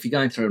 well, one, if you're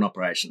going through an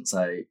operation,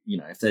 so,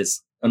 if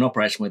there's an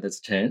operation where there's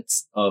a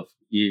chance of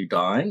you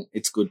dying,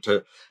 it's good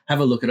to have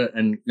a look at it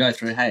and go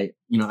through, hey,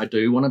 I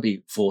do want to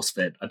be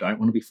force-fed. I don't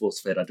want to be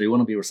force-fed. I do want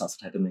to be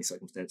resuscitated in these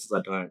circumstances.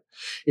 I don't.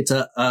 It's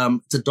a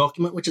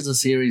document which is a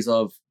series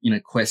of,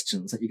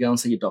 questions that you go and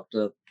see your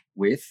doctor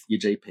with, your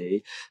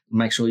GP,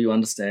 make sure you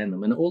understand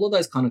them. And all of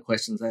those kind of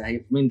questions, hey,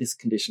 if I'm in this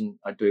condition,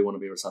 I do want to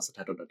be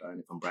resuscitated. I don't.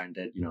 If I'm brain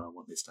dead, I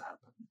want this to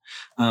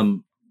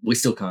happen. We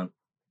still can't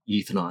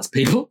euthanize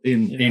people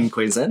in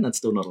Queensland. That's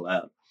still not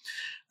allowed.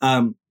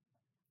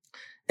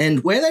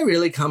 And where they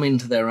really come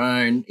into their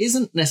own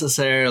isn't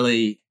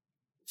necessarily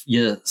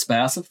your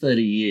spouse of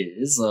 30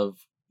 years of,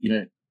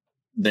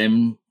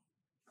 them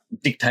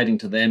dictating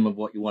to them of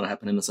what you want to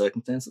happen in the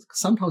circumstances, because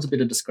sometimes a bit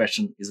of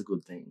discretion is a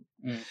good thing.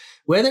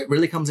 Where that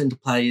really comes into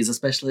play is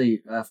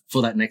especially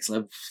for that next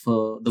level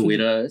for the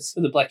widows.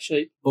 For the black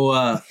sheep.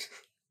 Or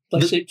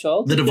black sheep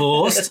child. The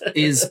divorced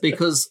is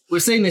because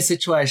we've seen this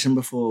situation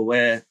before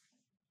where,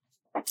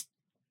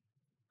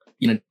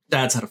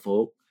 dad's had a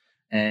fall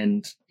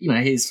and,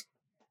 he's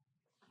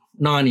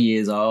 90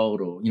 years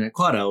old or,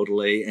 quite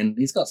elderly, and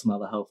he's got some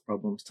other health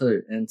problems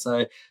too. And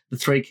so the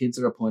 3 kids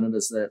are appointed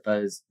as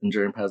those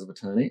enduring powers of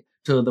attorney.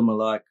 2 of them are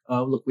like,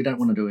 oh, look, we don't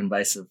want to do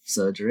invasive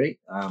surgery.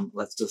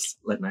 Let's just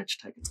let nature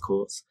take its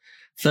course.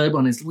 Third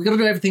one is we've got to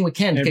do everything we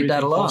can to keep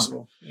Dad alive.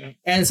 Yeah.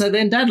 And so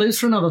then Dad lives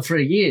for another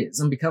 3 years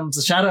and becomes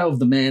the shadow of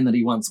the man that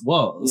he once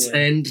was. Yeah.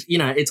 And,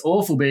 it's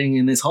awful being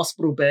in this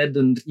hospital bed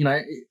and,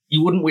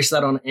 you wouldn't wish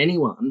that on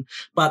anyone.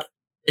 But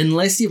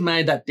unless you've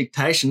made that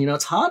dictation,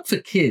 it's hard for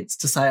kids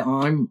to say,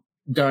 I'm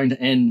going to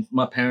end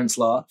my parents'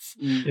 life.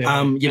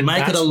 Yeah. You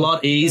make it a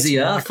lot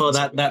easier for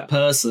that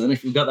person.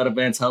 If you've got that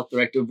advanced health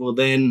directive, well,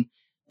 then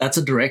that's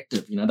a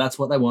directive. That's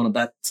what they wanted.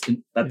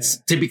 That's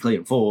typically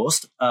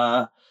enforced.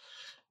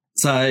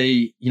 So,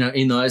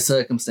 in those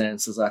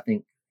circumstances, I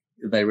think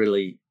they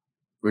really,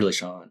 really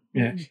shine.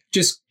 Yeah.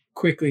 Just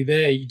quickly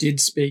there, you did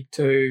speak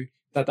to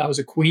that was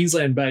a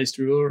Queensland-based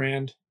rule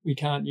around we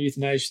can't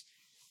euthanize,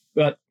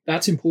 but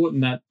that's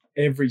important that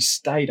every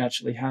state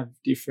actually have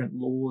different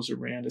laws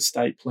around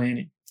estate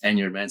planning. And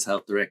your advanced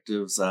health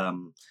directives,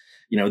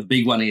 the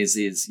big one is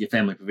your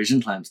family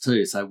provision claims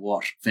too. So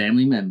what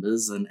family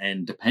members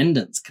and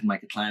dependents can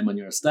make a claim on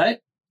your estate.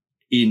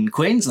 In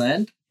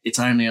Queensland, it's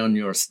only on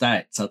your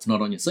estate. So it's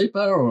not on your super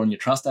or on your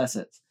trust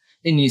assets.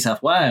 In New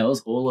South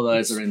Wales, all of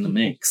those are in the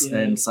mix. Yeah.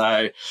 And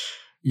so,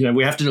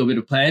 we have to do a bit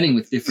of planning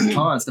with different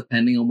clients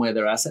depending on where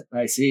their asset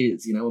base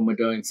is, when we're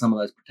doing some of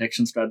those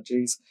protection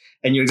strategies.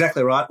 And you're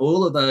exactly right.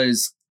 All of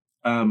those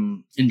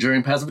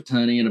enduring powers of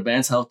attorney and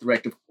advanced health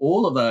directive,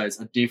 all of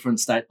those are different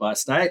state by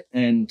state.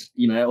 And,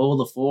 all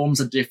the forms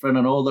are different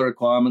and all the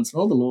requirements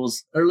and all the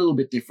laws are a little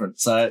bit different.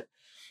 So,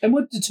 and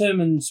what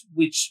determines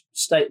which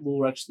state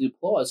law actually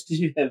applies? Because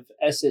you have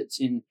assets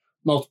in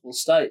multiple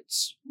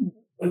states.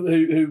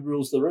 Who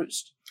rules the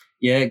roost?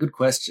 Yeah, good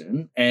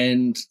question.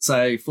 And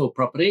so for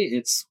property,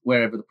 it's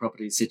wherever the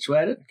property is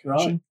situated.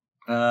 Right.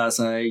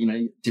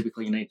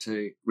 Typically you need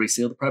to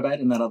reseal the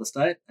probate in that other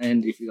state.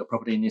 And if you've got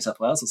property in New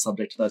South Wales, it's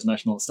subject to those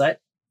national estate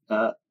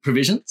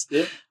provisions.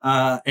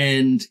 Yeah.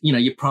 And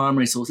your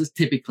primary sources,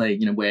 typically,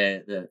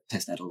 where the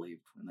testator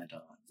lived when they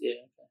died. Yeah.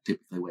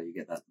 Typically where you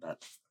get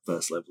that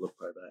first level of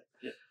probate.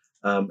 Yeah.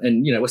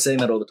 And we're seeing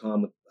that all the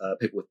time with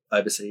people with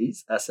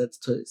overseas assets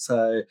too.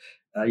 So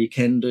you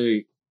can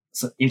do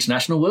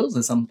international wills.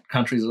 There's some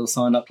countries that have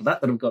signed up to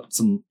that have got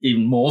some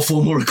even more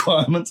formal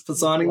requirements for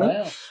signing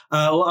them.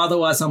 Or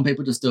otherwise, some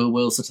people just do a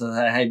will such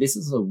that, hey, this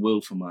is a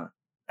will for my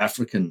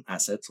African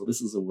assets, or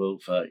this is a will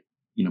for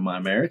my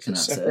American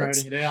assets.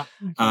 Separating it out.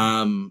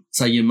 Okay.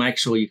 So you make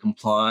sure you're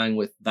complying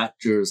with that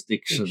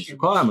jurisdiction's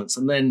requirements,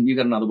 and then you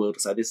got another will to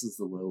say this is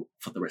the will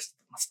for the rest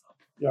of my stuff.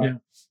 Yeah.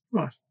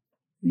 Right.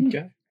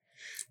 Okay.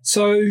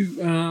 So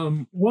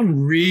one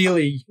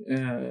really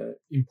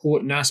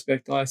important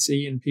aspect I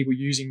see in people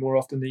using more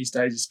often these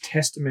days is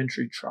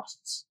testamentary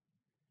trusts.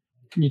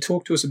 Can you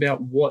talk to us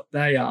about what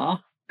they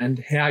are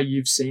and how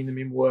you've seen them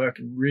in work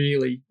and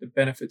really the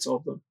benefits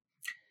of them?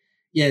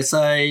 Yeah,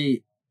 so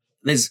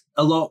there's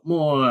a lot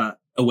more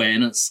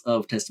awareness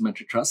of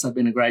testamentary trusts. They've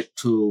been a great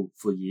tool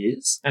for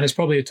years. And it's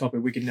probably a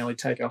topic we could nearly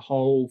take a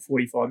whole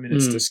 45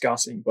 minutes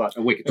discussing.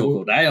 But we could talk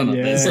all day on it.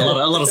 Yeah. There's a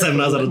lot of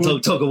seminars that'll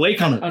talk a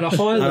week on it. At a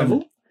high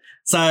level.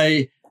 So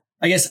I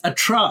guess a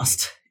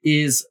trust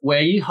is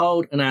where you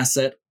hold an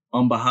asset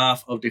on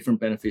behalf of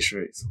different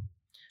beneficiaries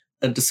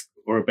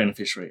or a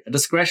beneficiary. A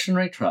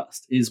discretionary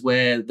trust is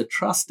where the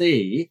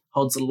trustee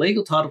holds the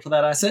legal title to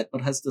that asset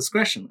but has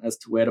discretion as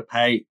to where to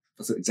pay,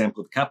 for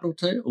example, the capital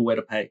to or where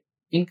to pay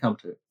income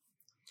to.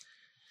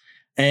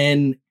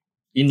 And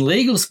in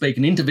legal speak,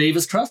 an inter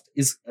vivos trust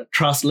is a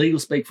trust, legal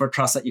speak, for a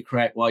trust that you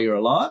create while you're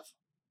alive.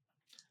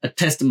 A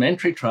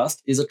testamentary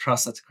trust is a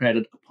trust that's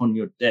created upon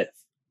your death.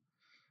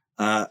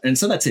 And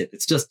so that's it.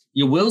 It's just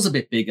your will's a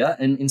bit bigger.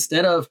 And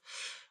instead of,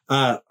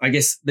 I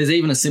guess there's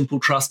even a simple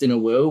trust in a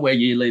will where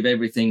you leave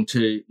everything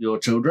to your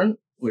children,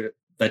 where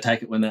they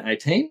take it when they're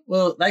 18.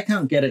 Well, they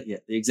can't get it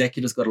yet. The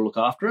executor's got to look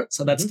after it.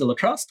 So that's still a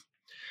trust.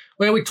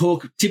 Where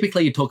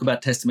typically you talk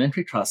about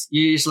testamentary trust.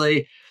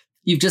 Usually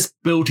you've just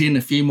built in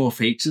a few more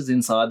features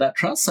inside that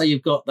trust. So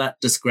you've got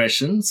that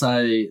discretion.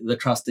 So the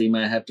trustee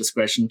may have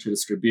discretion to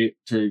distribute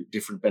to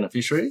different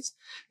beneficiaries.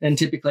 And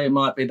typically it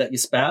might be that your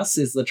spouse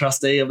is the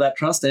trustee of that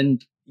trust,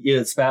 and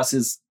your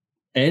spouses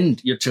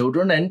and your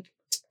children and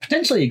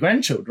potentially your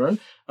grandchildren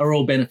are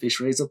all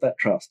beneficiaries of that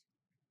trust.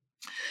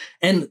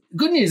 And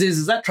good news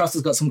is that trust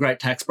has got some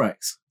great tax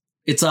breaks.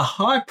 It's a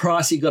high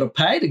price you've got to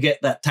pay to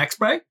get that tax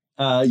break.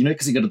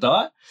 Because you got to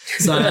die.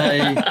 So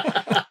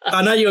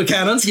I know you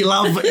accountants, you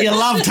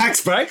love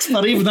tax breaks,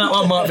 but even that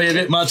one might be a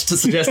bit much to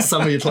suggest to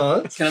some of your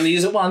clients. Can only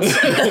use it once.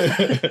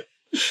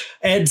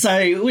 And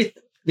so with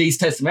these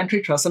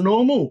testamentary trusts, a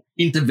normal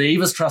inter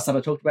vivos trust that I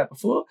talked about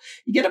before,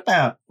 you get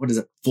about,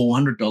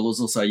 $400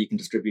 or so you can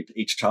distribute to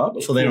each child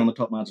before they're on the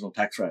top marginal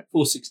tax rate.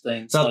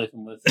 $416, it's not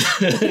even worth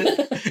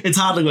it. It's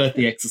hardly worth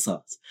the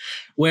exercise.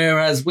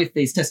 Whereas with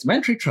these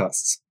testamentary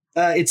trusts,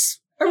 it's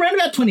around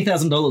about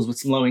 $20,000 with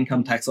some low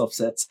income tax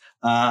offsets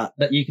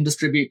that you can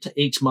distribute to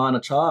each minor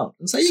child.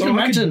 And so you can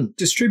imagine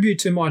distribute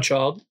to my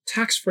child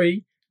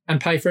tax-free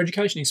and pay for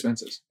education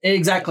expenses.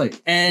 Exactly.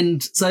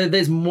 And so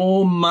there's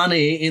more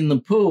money in the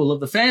pool of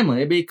the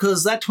family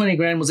because that 20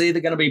 grand was either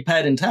going to be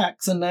paid in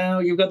tax, and now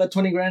you've got that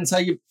 20 grand, so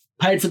you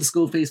paid for the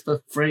school fees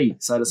for free,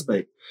 so to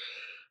speak.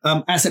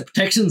 Asset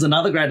protection is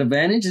another great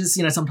advantage. Is,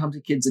 sometimes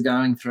your kids are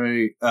going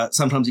through,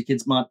 sometimes your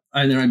kids might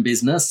own their own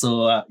business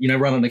or,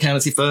 run an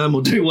accountancy firm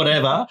or do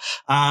whatever.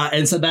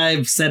 And so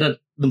they've set it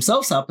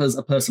themselves up as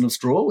a person of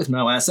straw with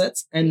no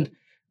assets, and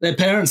their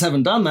parents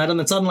haven't done that. And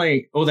then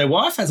suddenly, or their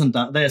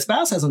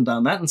spouse hasn't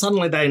done that. And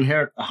suddenly they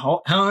inherit a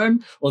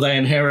home or they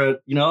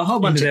inherit, a whole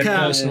bunch of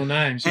cars. Personal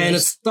names. And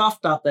it's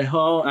stuffed up their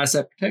whole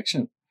asset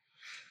protection.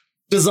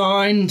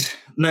 Designed,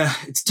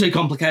 it's too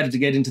complicated to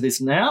get into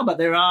this now, but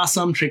there are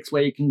some tricks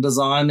where you can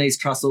design these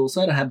trusts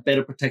also to have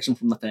better protection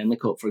from the family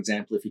court. For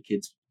example, if your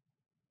kids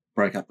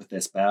broke up with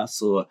their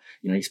spouse, or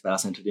your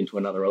spouse entered into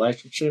another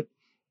relationship.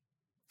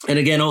 And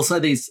again, also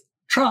these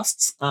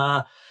trusts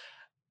are,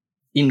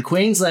 in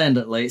Queensland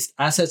at least,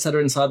 assets that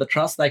are inside the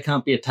trust, they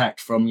can't be attacked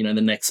from the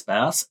next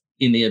spouse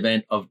in the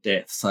event of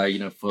death.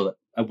 So for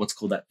what's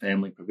called that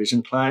family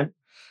provision claim.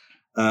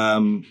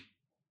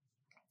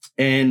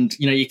 And,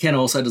 you can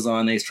also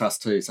design these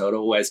trusts too. So it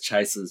always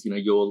chases,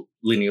 your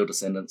lineal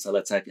descendants. So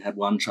let's say if you had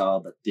one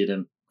child that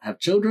didn't have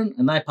children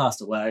and they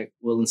passed away,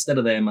 well, instead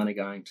of their money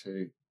going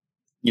to,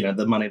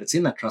 the money that's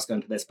in that trust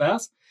going to their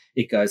spouse,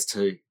 it goes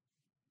to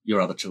your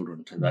other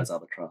children, to those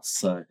other trusts.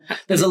 So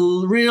there's a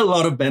real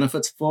lot of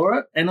benefits for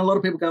it. And a lot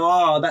of people go,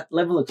 oh, that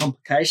level of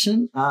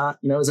complication,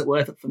 is it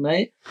worth it for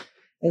me?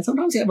 And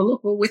sometimes you have a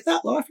look, well, with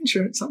that life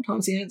insurance,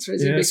 sometimes the answer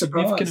is you'd be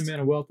surprised. A significant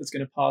amount of wealth that's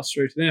going to pass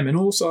through to them. And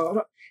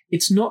also,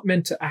 it's not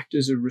meant to act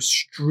as a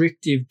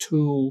restrictive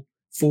tool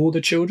for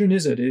the children,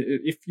 is it?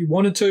 If you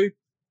wanted to,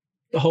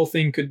 the whole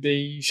thing could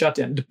be shut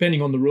down,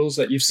 depending on the rules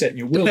that you've set in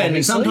your will.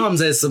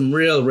 Sometimes there's some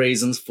real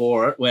reasons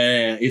for it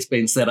where it's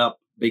been set up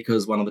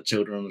because one of the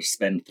children was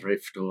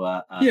spendthrift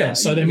or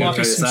so there might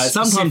be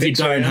sometimes you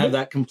don't have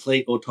that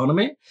complete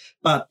autonomy,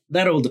 but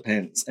that all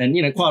depends. And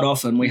quite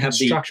often we have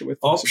the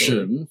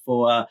option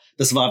for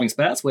the surviving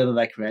spouse whether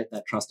they create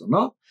that trust or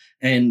not.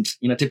 And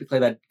typically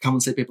they come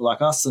and see people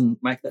like us and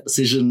make that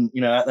decision.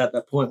 At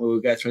that point where we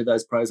go through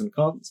those pros and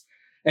cons.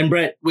 And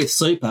Brett, with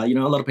super, a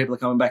lot of people are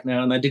coming back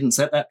now and they didn't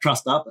set that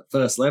trust up at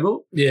first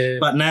level. Yeah.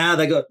 But now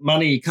they got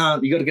money. You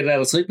got to get it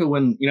out of super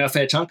when a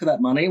fair chunk of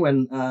that money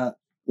when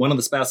one of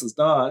the spouses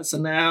dies. So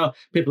now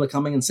people are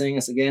coming and seeing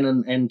us again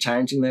and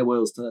changing their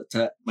wills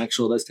to make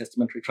sure those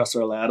testamentary trusts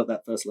are allowed at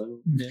that first level.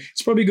 Yeah.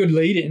 It's probably a good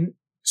lead in.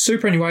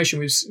 Superannuation,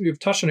 we've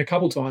touched on a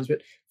couple of times,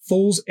 but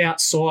falls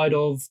outside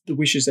of the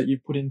wishes that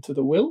you've put into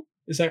the will.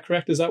 Is that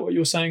correct? Is that what you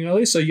were saying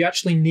earlier? So you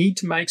actually need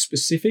to make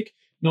specific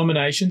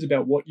nominations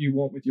about what you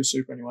want with your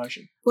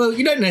superannuation? Well,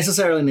 you don't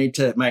necessarily need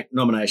to make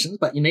nominations,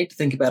 but you need to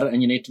think about it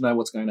and you need to know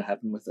what's going to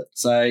happen with it.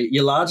 So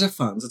your larger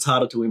funds, it's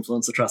harder to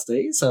influence the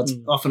trustees. So it's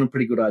often a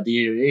pretty good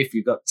idea if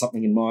you've got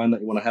something in mind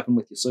that you want to happen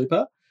with your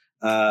super,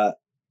 that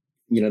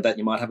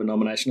you might have a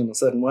nomination in a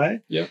certain way.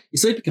 Yeah. Your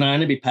super can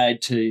only be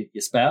paid to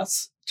your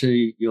spouse,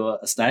 to your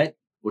estate,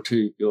 or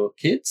to your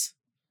kids.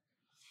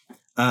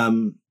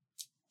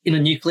 In a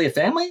nuclear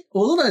family,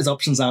 all of those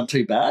options aren't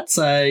too bad.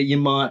 So you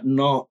might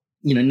not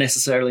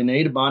necessarily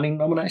need a binding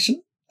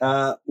nomination.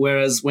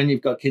 Whereas when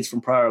you've got kids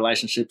from prior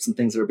relationships and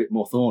things are a bit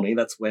more thorny,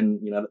 that's when,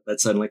 they'd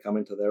certainly come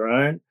into their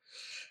own.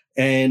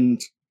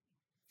 And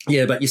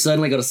but you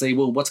certainly got to see,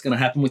 well, what's going to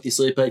happen with your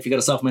super? If you've got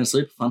a self-managed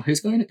super fund,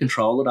 who's going to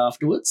control it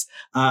afterwards?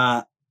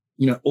 All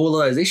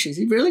of those issues,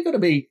 you've really got to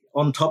be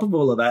on top of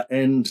all of that.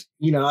 And,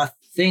 I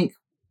think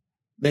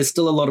there's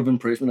still a lot of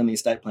improvement in the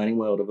estate planning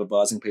world of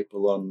advising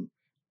people on,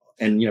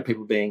 and,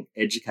 people being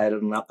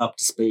educated and up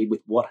to speed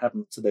with what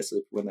happens to their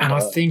super when they die. I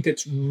think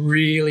that's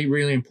really,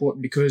 really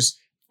important because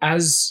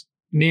as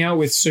now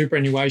with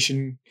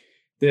superannuation,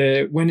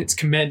 when it's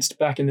commenced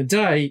back in the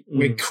day,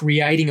 we're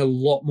creating a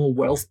lot more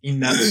wealth in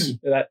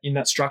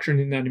that structure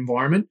and in that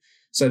environment.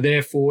 So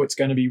therefore, it's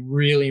going to be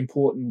really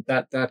important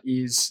that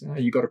is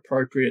you got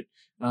appropriate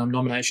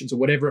nominations or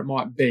whatever it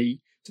might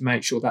be to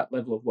make sure that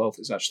level of wealth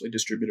is actually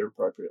distributed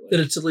appropriately. That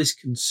it's at least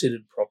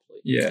considered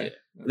properly. Yeah.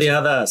 The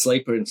other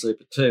sleeper in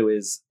super too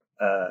is,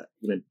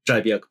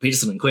 JBL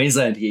Peterson in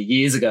Queensland here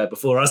years ago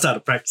before I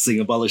started practicing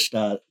abolished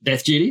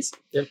death duties.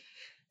 Yep.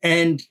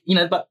 And,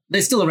 but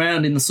they're still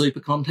around in the super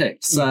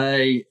context. So,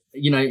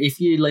 if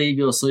you leave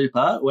your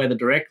super, whether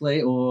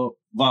directly or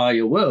via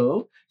your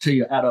will, to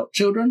your adult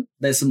children,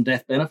 there's some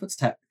death benefits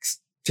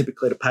tax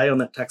typically to pay on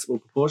that taxable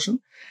proportion.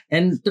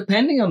 And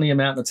depending on the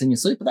amount that's in your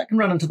super, that can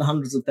run into the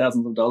hundreds of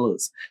thousands of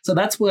dollars. So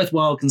that's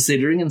worthwhile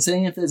considering and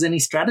seeing if there's any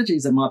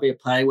strategies that might be at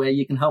play where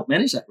you can help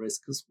manage that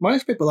risk. Because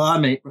most people I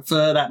meet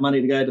prefer that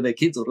money to go to their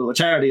kids or to a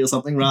charity or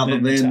something rather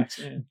than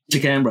to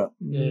Canberra.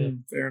 Yeah,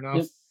 fair enough.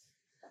 Yep.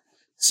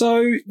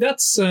 So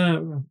that's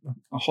a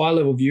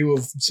high-level view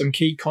of some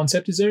key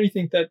concepts. Is there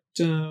anything that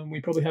we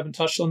probably haven't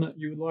touched on that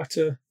you would like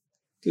to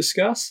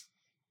discuss?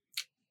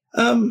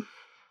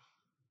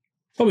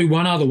 Probably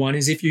one other one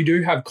is if you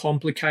do have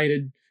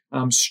complicated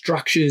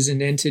structures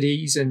and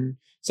entities and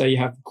say you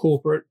have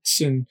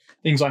corporates and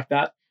things like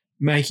that,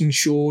 making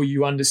sure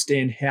you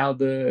understand how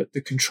the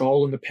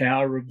control and the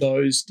power of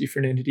those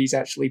different entities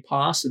actually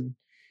pass and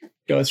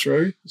go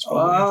through.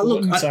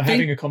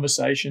 Having a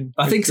conversation.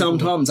 I think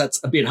sometimes that's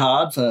a bit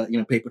hard for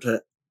people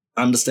to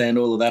understand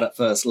all of that at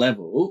first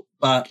level,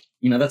 but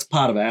that's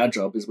part of our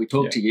job is we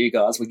talk to you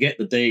guys, we get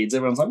the deeds.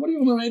 Everyone's like, what do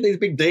you want to read these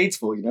big deeds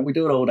for? We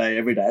do it all day,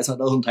 every day, so it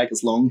doesn't take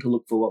us long to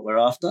look for what we're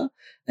after.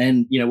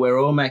 And, we're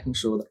all making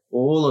sure that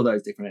all of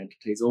those different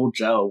entities all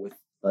gel with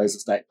those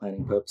estate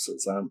planning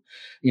purposes.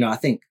 I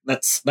think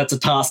that's a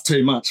task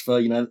too much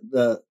for,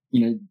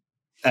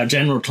 our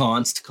general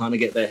clients to kind of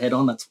get their head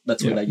on.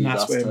 That's where they use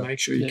us. That's where make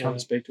sure you come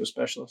and speak to a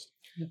specialist.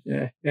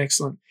 Yeah,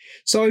 excellent.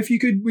 So if you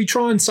could, we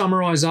try and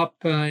summarize up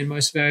in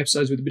most of our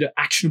episodes with a bit of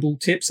actionable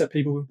tips that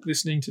people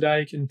listening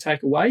today can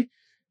take away.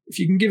 If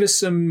you can give us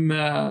some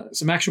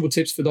actionable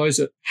tips for those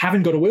that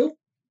haven't got a will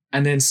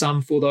and then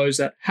some for those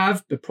that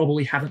have but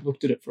probably haven't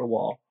looked at it for a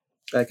while.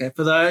 Okay,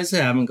 for those who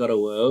haven't got a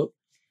will,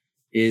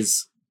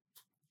 is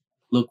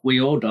look,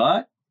 we all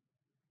die.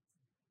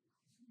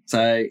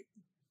 So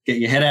get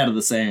your head out of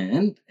the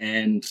sand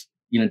and,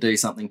 do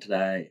something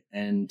today.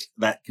 And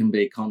that can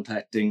be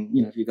contacting,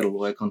 if you've got a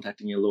lawyer,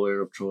 contacting your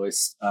lawyer of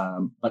choice.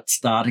 But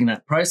starting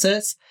that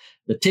process,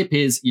 the tip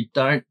is you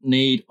don't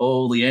need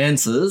all the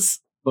answers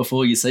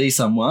before you see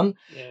someone.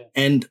 Yeah.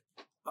 And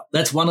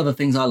that's one of the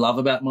things I love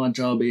about my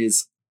job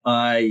is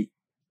I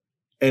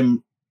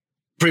am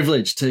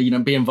privileged to,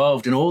 be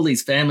involved in all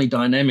these family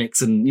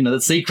dynamics and,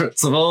 the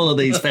secrets of all of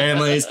these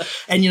families.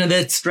 And,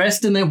 they're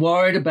stressed and they're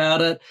worried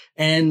about it.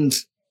 And,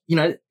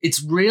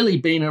 it's really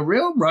been a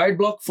real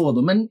roadblock for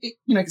them and,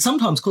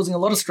 sometimes causing a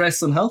lot of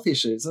stress and health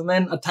issues. And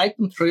then I take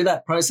them through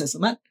that process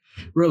and that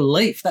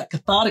relief, that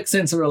cathartic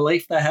sense of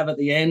relief they have at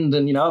the end.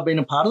 And, I've been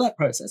a part of that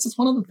process. It's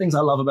one of the things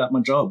I love about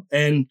my job.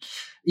 And,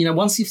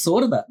 once you've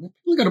sorted that,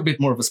 people got a bit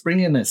more of a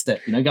spring in their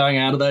step, going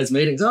out of those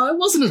meetings. Oh, it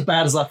wasn't as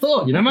bad as I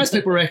thought. Most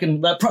people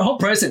reckon that whole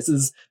process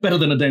is better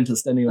than a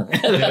dentist anyway.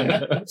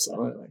 Yeah,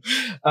 absolutely.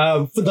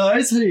 For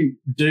those who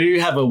do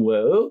have a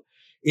will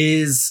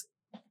is,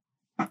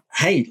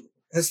 hey,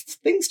 has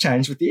things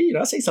changed with you?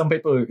 I see some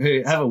people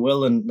who have a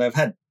will and they've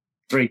had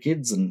 3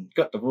 kids and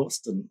got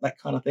divorced and that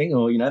kind of thing,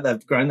 or,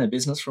 they've grown their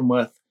business from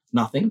worth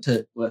nothing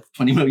to worth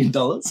 $20 million.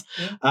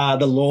 Yeah.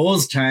 The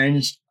laws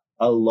changed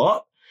a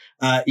lot.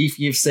 If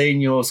you've seen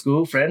your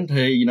school friend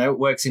who,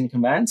 works in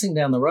conveyancing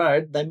down the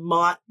road, they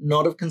might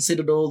not have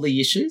considered all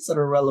the issues that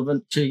are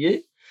relevant to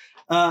you.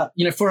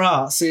 For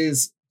us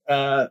is,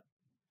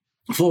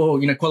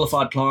 for,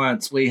 qualified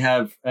clients, we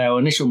have our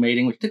initial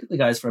meeting, which typically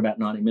goes for about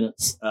 90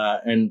 minutes,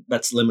 and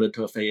that's limited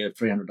to a fee of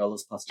 $300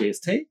 plus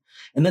GST.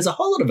 And there's a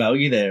whole lot of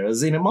value there,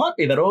 as in it might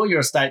be that all your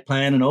estate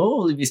plan and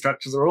all of your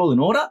structures are all in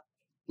order.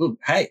 Well,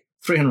 hey,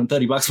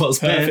 $330 well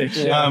spent, Perfect,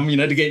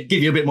 yeah. to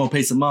give you a bit more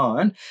peace of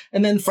mind.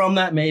 And then from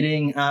that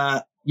meeting,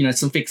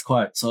 some fixed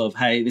quotes of,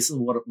 hey, this is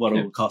what it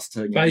will cost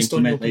to Based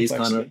on implement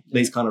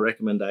these kind of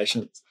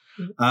recommendations.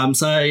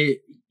 So,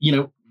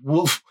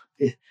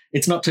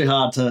 it's not too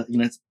hard to,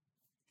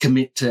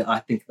 commit to, I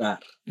think,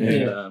 that.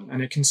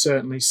 And it can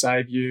certainly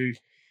save you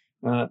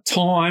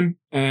time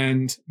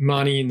and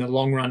money in the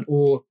long run,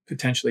 or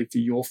potentially for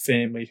your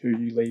family who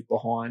you leave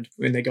behind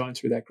when they're going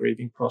through that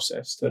grieving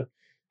process, to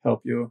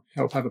help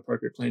have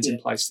appropriate plans in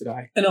place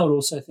today. And I would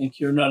also think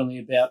you're not only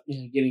about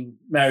getting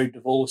married,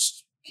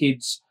 divorced,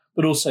 kids,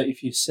 but also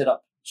if you set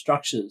up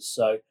structures,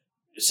 so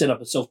set up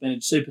a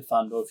self-managed super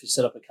fund, or if you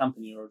set up a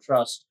company or a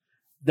trust,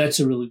 that's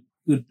a really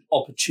good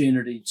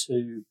opportunity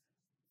to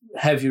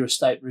have your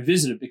estate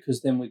revisited,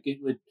 because then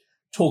we're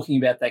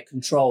talking about that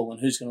control and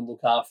who's going to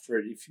look after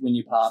it when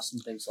you pass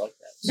and things like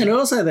that. So. And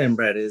also then,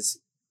 Brad, is,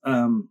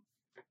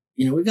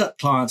 we've got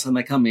clients and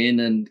they come in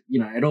and,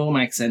 it all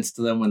makes sense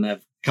to them when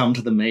they've come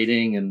to the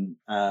meeting and,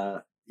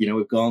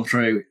 we've gone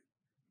through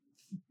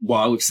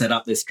why we've set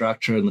up this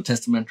structure and the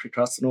testamentary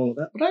trust and all of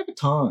that. But over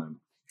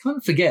time, you kind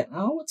of forget,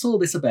 what's all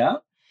this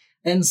about?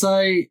 And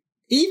so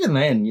even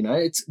then,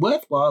 it's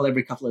worthwhile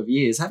every couple of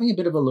years having a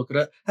bit of a look at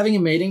it, having a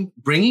meeting,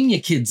 bringing your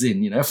kids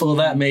in, for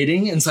that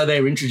meeting. And so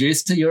they're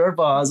introduced to your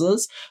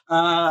advisors.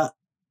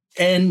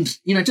 And,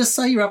 just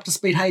so you're up to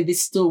speed, hey,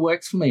 this still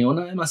works for me, or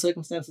no, my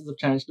circumstances have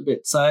changed a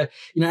bit. So,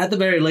 at the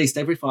very least,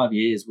 every 5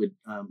 years we'd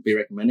be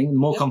recommending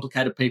more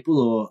complicated people,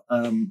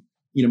 or,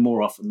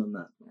 more often than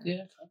that.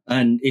 Yeah.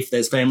 And if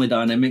there's family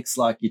dynamics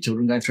like your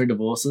children going through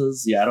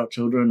divorces, your adult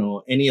children,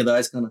 or any of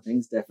those kind of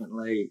things,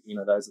 definitely,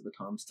 those are the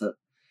times to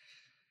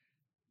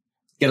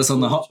get us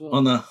on the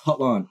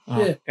hotline.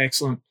 Oh,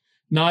 excellent.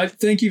 No,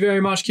 thank you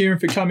very much, Kieran,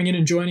 for coming in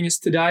and joining us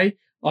today.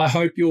 I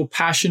hope your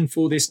passion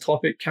for this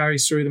topic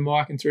carries through the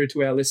mic and through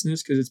to our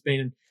listeners, because it's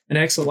been an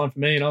excellent one for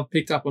me, and I've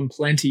picked up on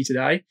plenty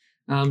today.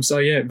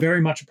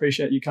 Very much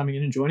appreciate you coming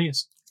in and joining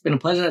us. It's been a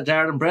pleasure,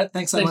 Jared and Brett.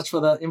 Thanks so much for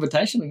the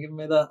invitation and giving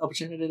me the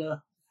opportunity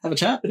to have a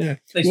chat. Yeah.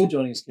 Thanks for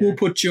joining us, Kieran. We'll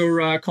put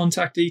your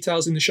contact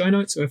details in the show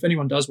notes, so if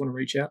anyone does want to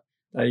reach out,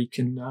 they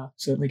can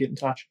certainly get in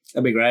touch.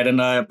 That'd be great. And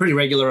pretty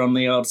regular on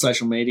the old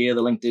social media,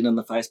 the LinkedIn and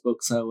the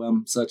Facebook.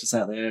 So search us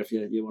out there if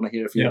you want to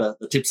hear a few of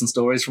the tips and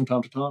stories from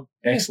time to time.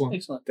 Excellent. Yeah,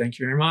 excellent. Thank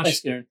you very much. Thanks,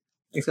 Kieran.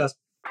 Thanks, guys.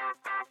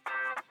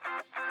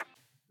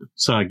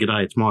 So,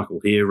 g'day, it's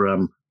Michael here.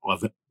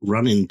 I've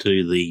run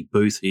into the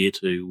booth here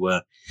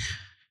to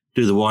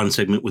do the wine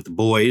segment with the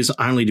boys,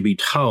 only to be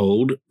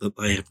told that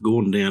they have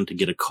gone down to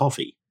get a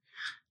coffee.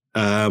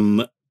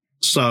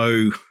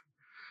 So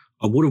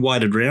I would have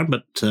waited around,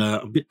 but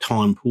a bit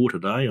time poor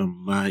today.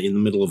 I'm in the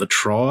middle of a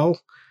trial.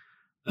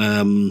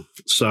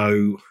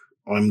 So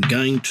I'm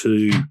going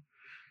to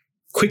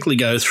quickly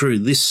go through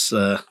this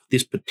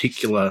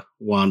particular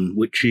one,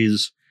 which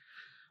is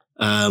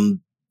a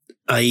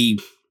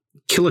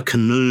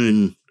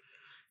Killicanoon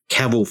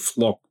Cavill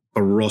Flock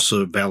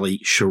Barossa Valley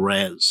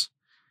Shiraz.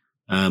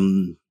 Now,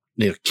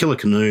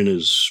 Killicanoon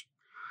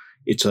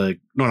it's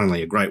not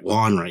only a great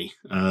winery,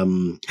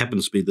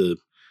 happens to be the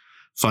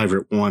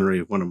favourite winery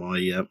of one of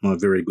my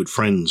very good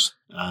friends,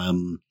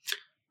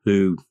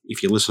 who,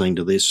 if you're listening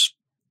to this,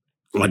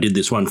 I did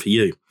this one for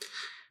you.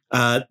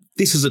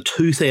 This is a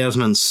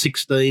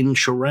 2016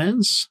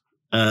 Shiraz,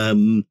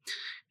 and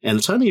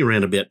it's only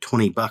around about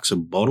 $20 a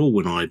bottle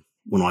when I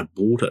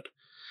bought it.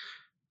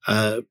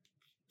 For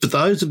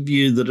those of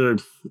you that are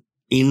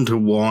into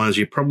wines,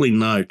 you probably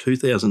know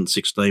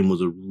 2016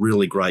 was a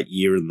really great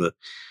year in the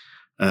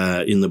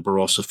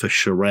Barossa for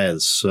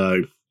Shiraz.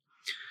 So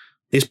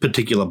this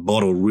particular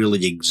bottle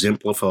really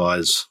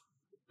exemplifies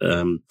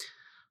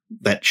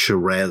that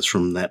Shiraz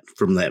from that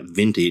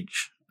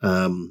vintage.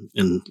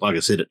 And like I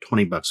said, at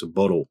 $20 a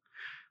bottle,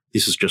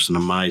 this is just an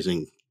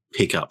amazing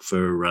pickup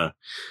for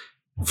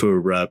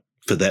that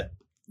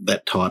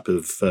type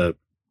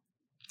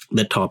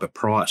of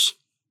price.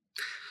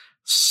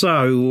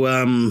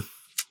 So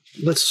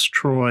let's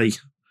try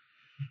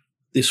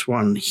this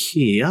one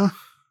here.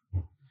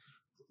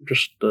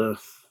 Just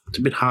it's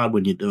a bit hard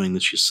when you're doing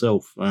this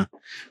yourself.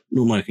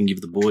 Normally I can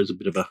give the boys a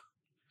bit of a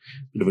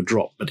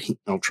drop, but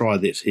I'll try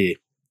this here.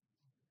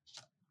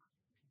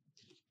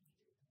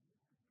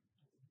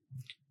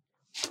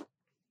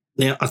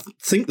 Now, I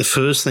think the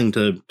first thing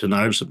to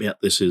notice about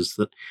this is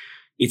that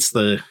it's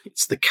the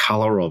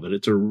colour of it.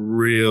 It's a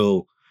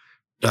real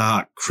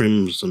dark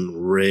crimson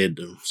red,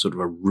 sort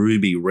of a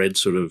ruby red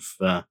sort of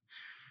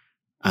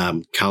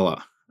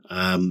colour.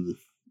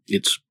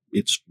 It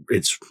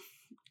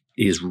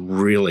is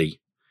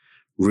really,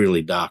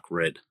 really dark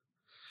red.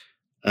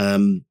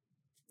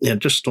 Now,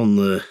 just on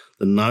the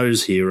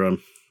nose here, I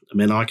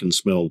mean, I can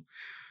smell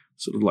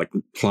sort of like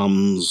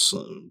plums,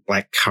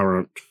 black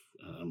currant,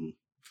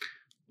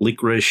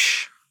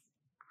 licorice,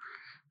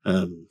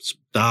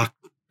 dark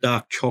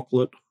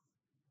chocolate.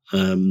 I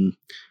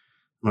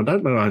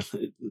don't know.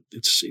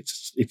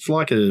 It's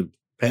like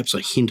perhaps a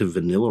hint of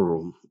vanilla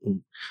or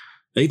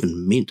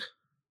even mint.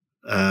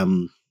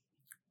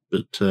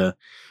 But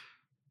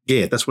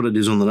yeah, that's what it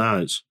is on the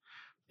nose.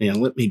 Now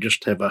let me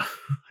just have a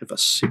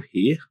sip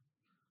here.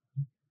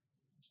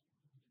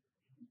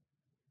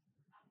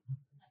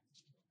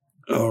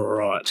 All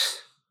right.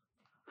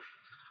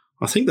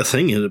 I think the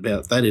thing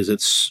about that is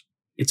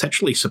it's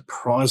actually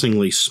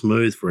surprisingly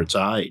smooth for its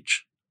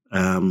age.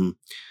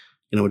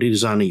 It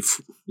is only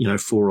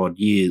 4 odd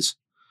years.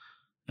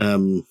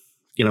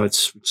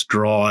 It's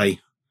dry.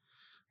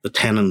 The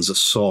tannins are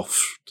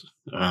soft.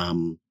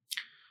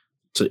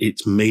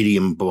 It's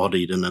medium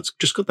bodied, and it's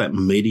just got that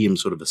medium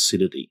sort of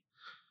acidity.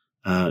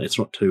 It's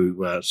not too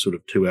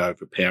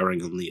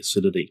overpowering on the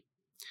acidity.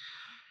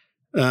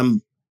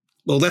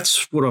 Well,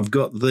 that's what I've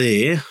got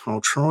there.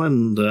 I'll try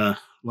and,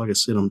 like I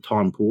said, I'm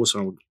time poor, so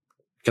I'm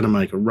going to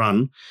make a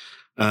run.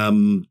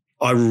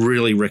 I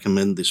really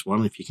recommend this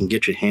one if you can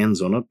get your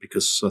hands on it,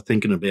 because I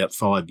think in about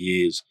 5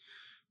 years,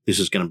 this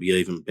is going to be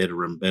even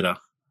better and better.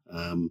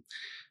 And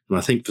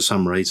I think for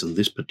some reason,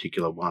 this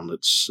particular one,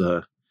 it's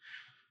got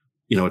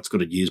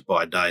a use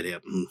by date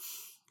out in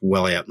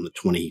the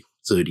 20,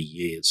 30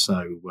 years.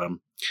 So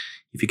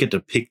if you get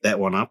to pick that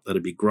one up,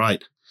 that'd be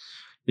great.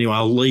 Anyway,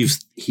 I'll leave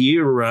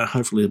here.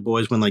 Hopefully the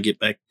boys, when they get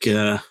back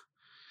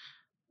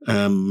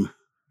from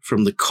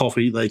the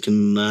coffee, they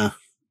can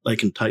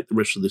take the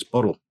rest of this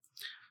bottle.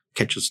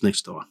 Catch us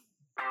next time.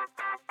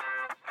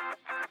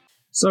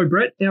 So,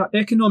 Brett, our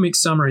economic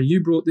summary,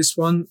 you brought this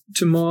one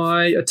to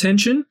my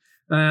attention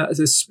as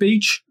a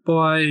speech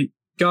by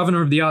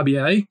Governor of the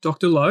RBA,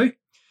 Dr. Lowe,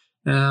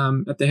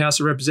 at the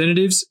House of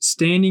Representatives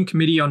Standing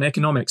Committee on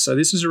Economics. So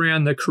this is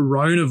around the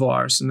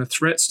coronavirus and the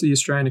threats to the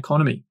Australian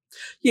economy.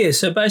 Yeah,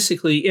 so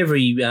basically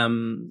roughly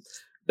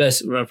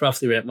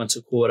around once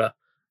a quarter,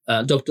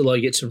 Dr. Lowe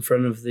gets in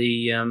front of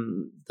the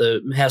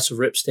House of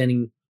Reps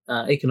Standing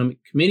Economic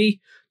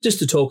Committee just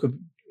to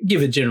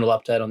give a general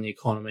update on the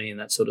economy and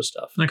that sort of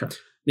stuff. Okay.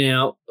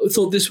 Now, I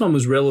thought this one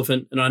was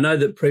relevant, and I know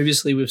that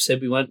previously we've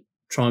said we won't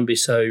try and be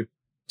so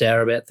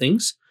dour about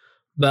things,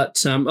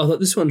 but I thought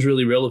this one's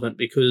really relevant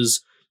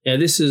because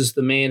this is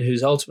the man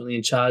who's ultimately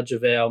in charge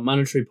of our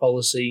monetary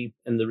policy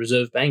and the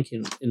Reserve Bank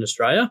in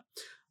Australia,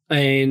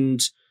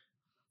 and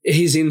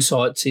his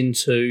insights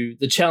into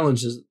the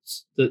challenges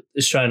that the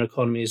Australian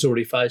economy has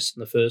already faced in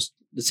the first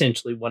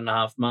essentially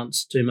 1.5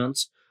 months, 2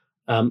 months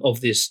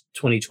of this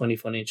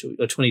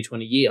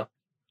 2020 year.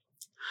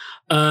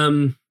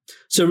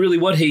 So really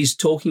what he's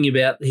talking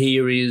about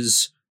here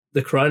is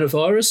the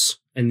coronavirus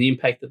and the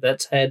impact that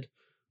that's had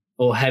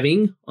or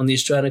having on the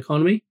Australian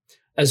economy,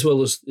 as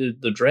well as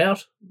the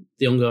drought,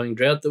 the ongoing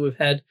drought that we've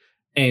had,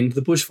 and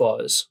the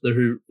bushfires,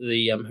 the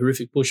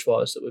horrific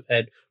bushfires that we've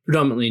had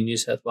predominantly in New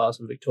South Wales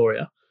and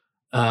Victoria,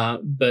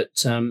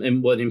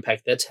 and what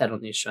impact that's had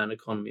on the Australian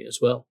economy as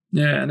well.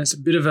 Yeah, and it's a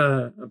bit of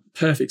a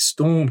perfect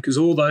storm because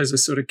all those are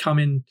sort of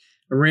coming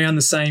around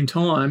the same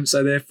time,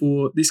 so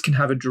therefore this can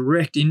have a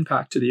direct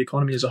impact to the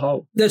economy as a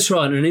whole. That's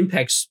right, and it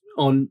impacts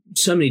on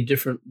so many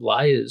different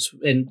layers,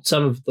 and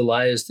some of the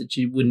layers that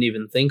you wouldn't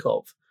even think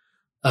of.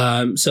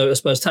 So I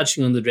suppose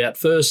touching on the drought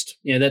first,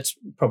 that's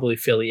probably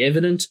fairly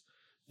evident,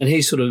 and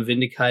he's sort of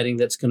indicating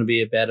that's going to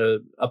be about a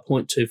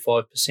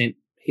 0.25%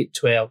 hit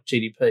to our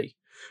GDP.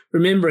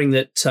 Remembering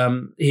that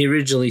he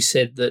originally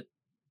said that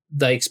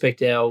they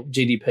expect our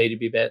GDP to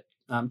be about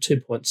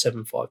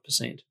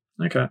 2.75%.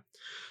 Okay.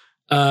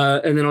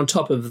 And then on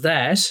top of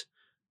that,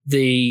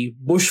 the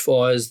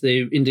bushfires,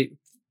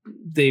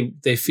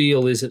 their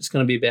feel is it's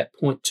going to be about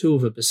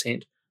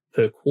 0.2%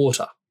 per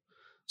quarter.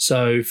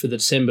 So for the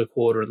December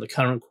quarter and the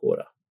current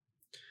quarter.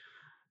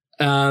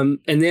 And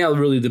now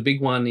really the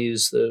big one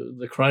is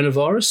the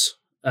coronavirus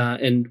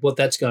and what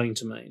that's going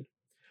to mean.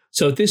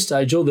 So at this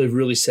stage, all they've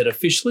really said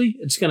officially,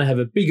 it's going to have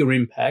a bigger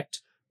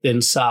impact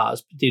than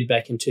SARS did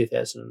back in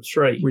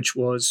 2003. Which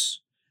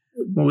was,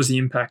 what was the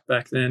impact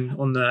back then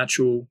on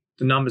the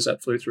numbers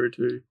that flowed through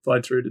to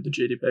the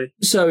GDP?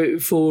 So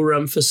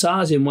for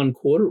SARS in one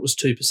quarter, it was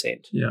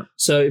 2%. Yeah.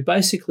 So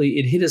basically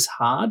it hit us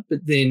hard,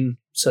 but then,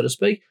 so to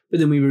speak, but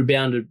then we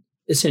rebounded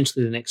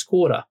essentially the next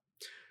quarter.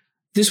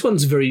 This one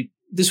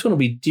will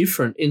be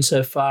different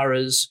insofar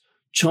as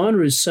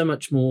China is so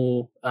much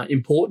more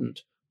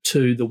important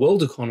to the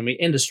world economy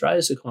and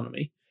Australia's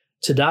economy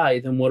today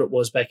than what it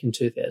was back in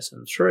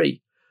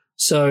 2003.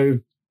 So,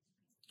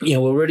 we're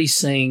already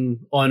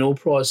seeing iron ore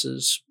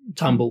prices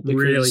tumble.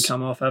 Really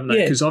come off, haven't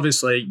they? Because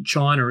obviously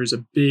China is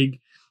a big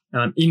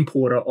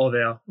importer of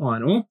our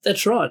iron ore.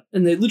 That's right.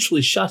 And they're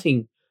literally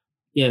shutting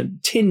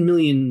 10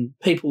 million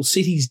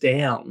cities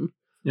down.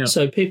 Yeah.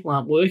 So people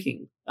aren't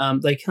working.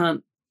 They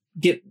can't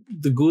get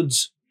the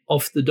goods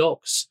off the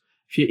docks.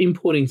 If you're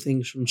importing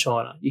things from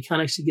China, you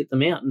can't actually get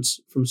them out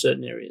from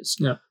certain areas.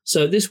 Yeah.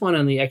 So this won't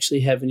only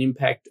actually have an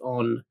impact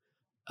on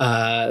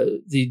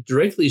the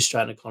directly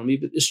Australian economy,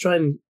 but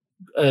Australian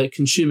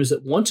consumers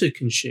that want to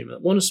consume,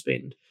 that want to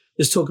spend.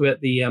 There's talk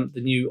about the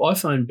new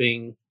iPhone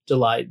being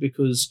delayed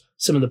because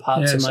some of the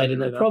parts are made in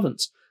that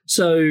province.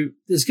 So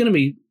there's going to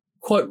be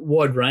quite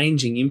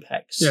wide-ranging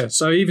impacts. Yeah,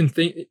 so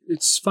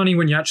it's funny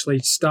when you actually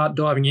start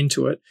diving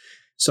into it.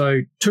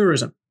 So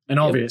tourism, and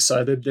obvious.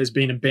 So there's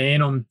been a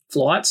ban on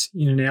flights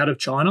in and out of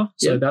China.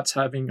 So that's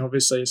having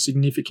obviously a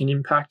significant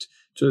impact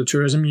to the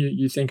tourism.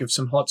 You think of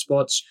some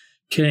hotspots,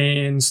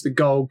 Cairns, the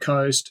Gold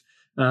Coast,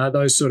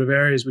 those sort of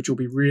areas which will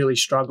be really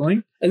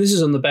struggling. And this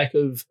is on the back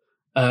of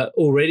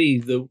already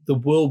the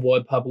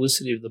worldwide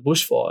publicity of the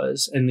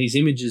bushfires and these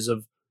images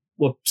of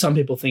what some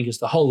people think is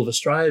the whole of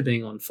Australia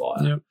being on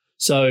fire. Yep.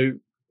 So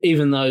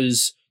even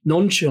those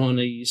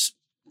non-Chinese,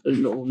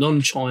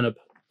 non-China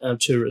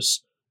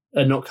tourists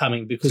are not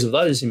coming because of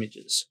those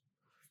images.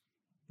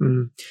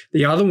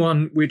 The other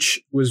one, which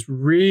was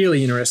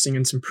really interesting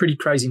and some pretty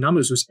crazy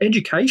numbers, was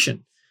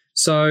education.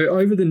 So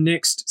over the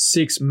next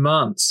 6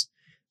 months,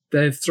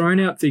 they've thrown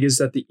out figures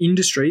that the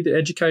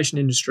education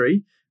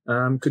industry,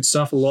 could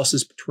suffer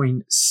losses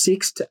between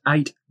 6 to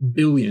 8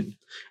 billion.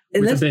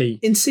 And with that's a B.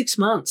 in 6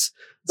 months.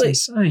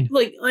 It's insane.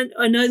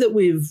 I know that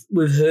we've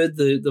heard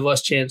the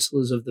vice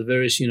chancellors of the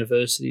various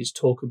universities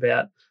talk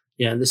about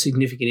the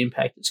significant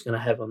impact it's going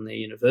to have on their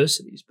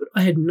universities, but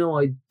I had no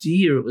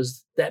idea it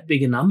was that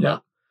big a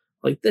number.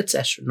 Yeah. That's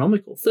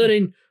astronomical.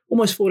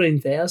 Almost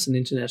 14,000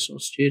 international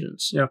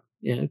students.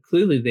 Yeah.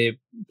 Clearly they're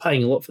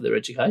paying a lot for their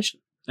education.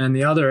 And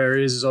the other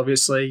areas is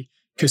obviously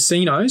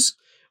casinos,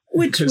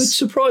 which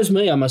surprised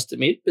me, I must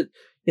admit. But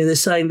they're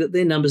saying that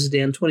their numbers are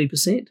down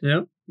 20%.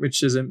 Yeah,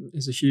 which is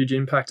a huge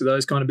impact to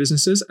those kind of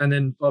businesses. And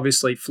then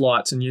obviously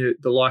flights and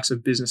the likes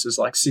of businesses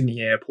like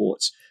Sydney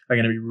airports are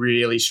going to be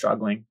really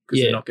struggling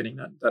because they're not getting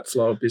that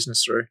flow of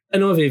business through.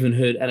 And I've even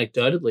heard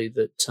anecdotally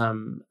that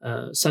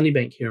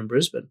Sunnybank here in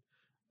Brisbane,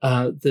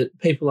 that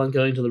people aren't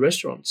going to the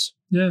restaurants.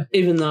 Yeah.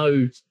 Even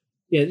though,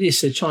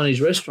 yes, they're Chinese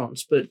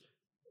restaurants, but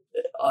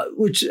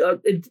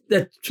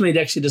that to me it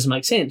actually doesn't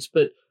make sense.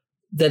 But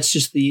that's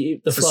just the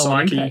flow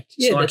and impact.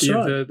 Yeah, that's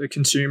right. Of the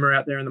consumer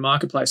out there in the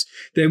marketplace.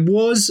 There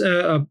was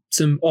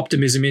some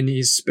optimism in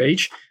his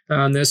speech.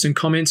 There's some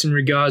comments in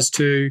regards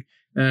to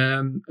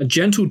a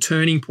gentle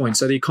turning point.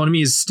 So the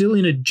economy is still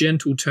in a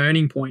gentle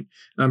turning point,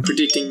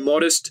 predicting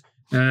modest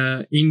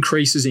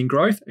increases in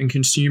growth and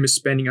consumer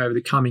spending over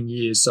the coming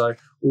years. So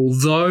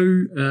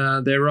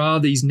although there are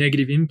these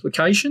negative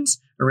implications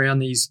around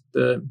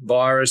the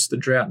virus, the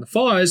drought and the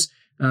fires,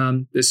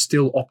 there's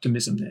still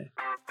optimism there.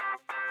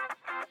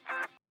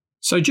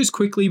 So just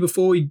quickly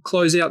before we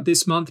close out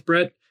this month,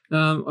 Brett,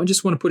 I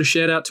just want to put a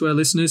shout out to our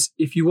listeners.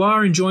 If you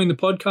are enjoying the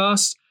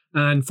podcast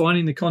and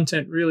finding the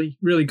content really,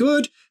 really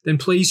good, then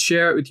please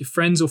share it with your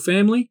friends or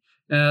family.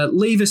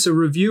 Leave us a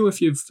review if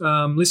you're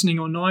listening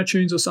on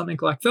iTunes or something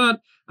like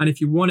that. And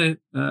if you want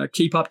to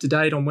keep up to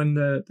date on when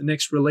the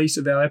next release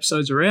of our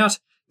episodes are out,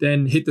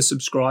 then hit the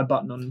subscribe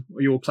button on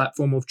your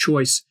platform of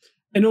choice.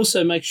 And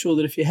also make sure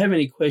that if you have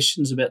any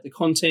questions about the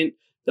content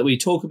that we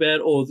talk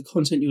about or the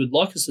content you would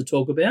like us to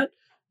talk about,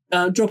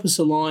 drop us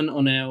a line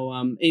on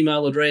our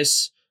email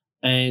address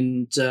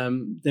and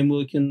then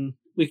we can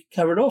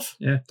cover it off.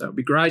 Yeah, that would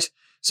be great.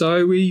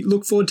 So we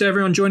look forward to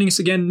everyone joining us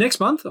again next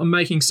month on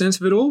Making Sense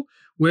of It All,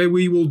 where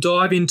we will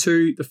dive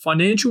into the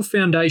financial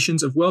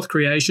foundations of wealth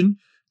creation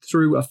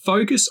through a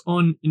focus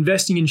on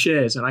investing in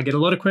shares. And I get a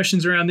lot of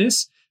questions around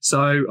this,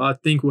 so I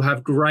think we'll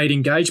have great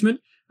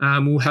engagement.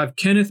 We'll have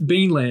Kenneth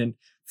Beanland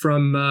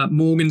from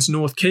Morgan's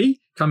North Quay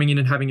coming in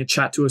and having a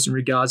chat to us in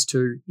regards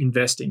to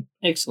investing.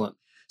 Excellent.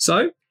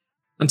 So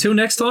until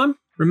next time,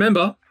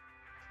 remember,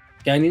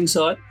 gain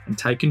insight and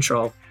take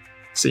control.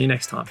 See you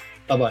next time.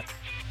 Bye-bye.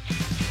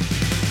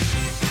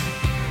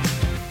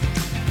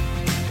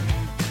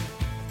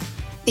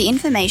 The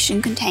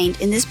information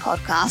contained in this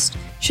podcast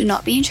should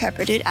not be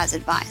interpreted as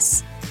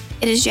advice.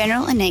 It is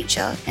general in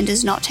nature and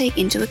does not take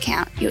into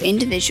account your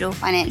individual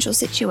financial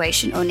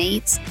situation or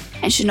needs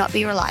and should not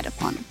be relied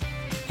upon.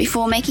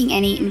 Before making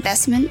any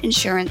investment,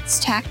 insurance,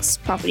 tax,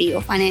 property,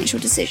 or financial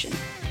decision,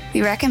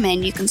 we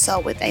recommend you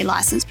consult with a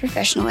licensed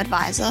professional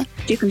advisor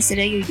to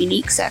consider your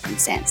unique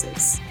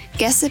circumstances.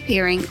 Guests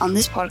appearing on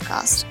this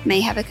podcast may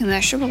have a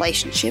commercial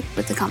relationship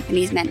with the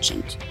companies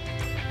mentioned.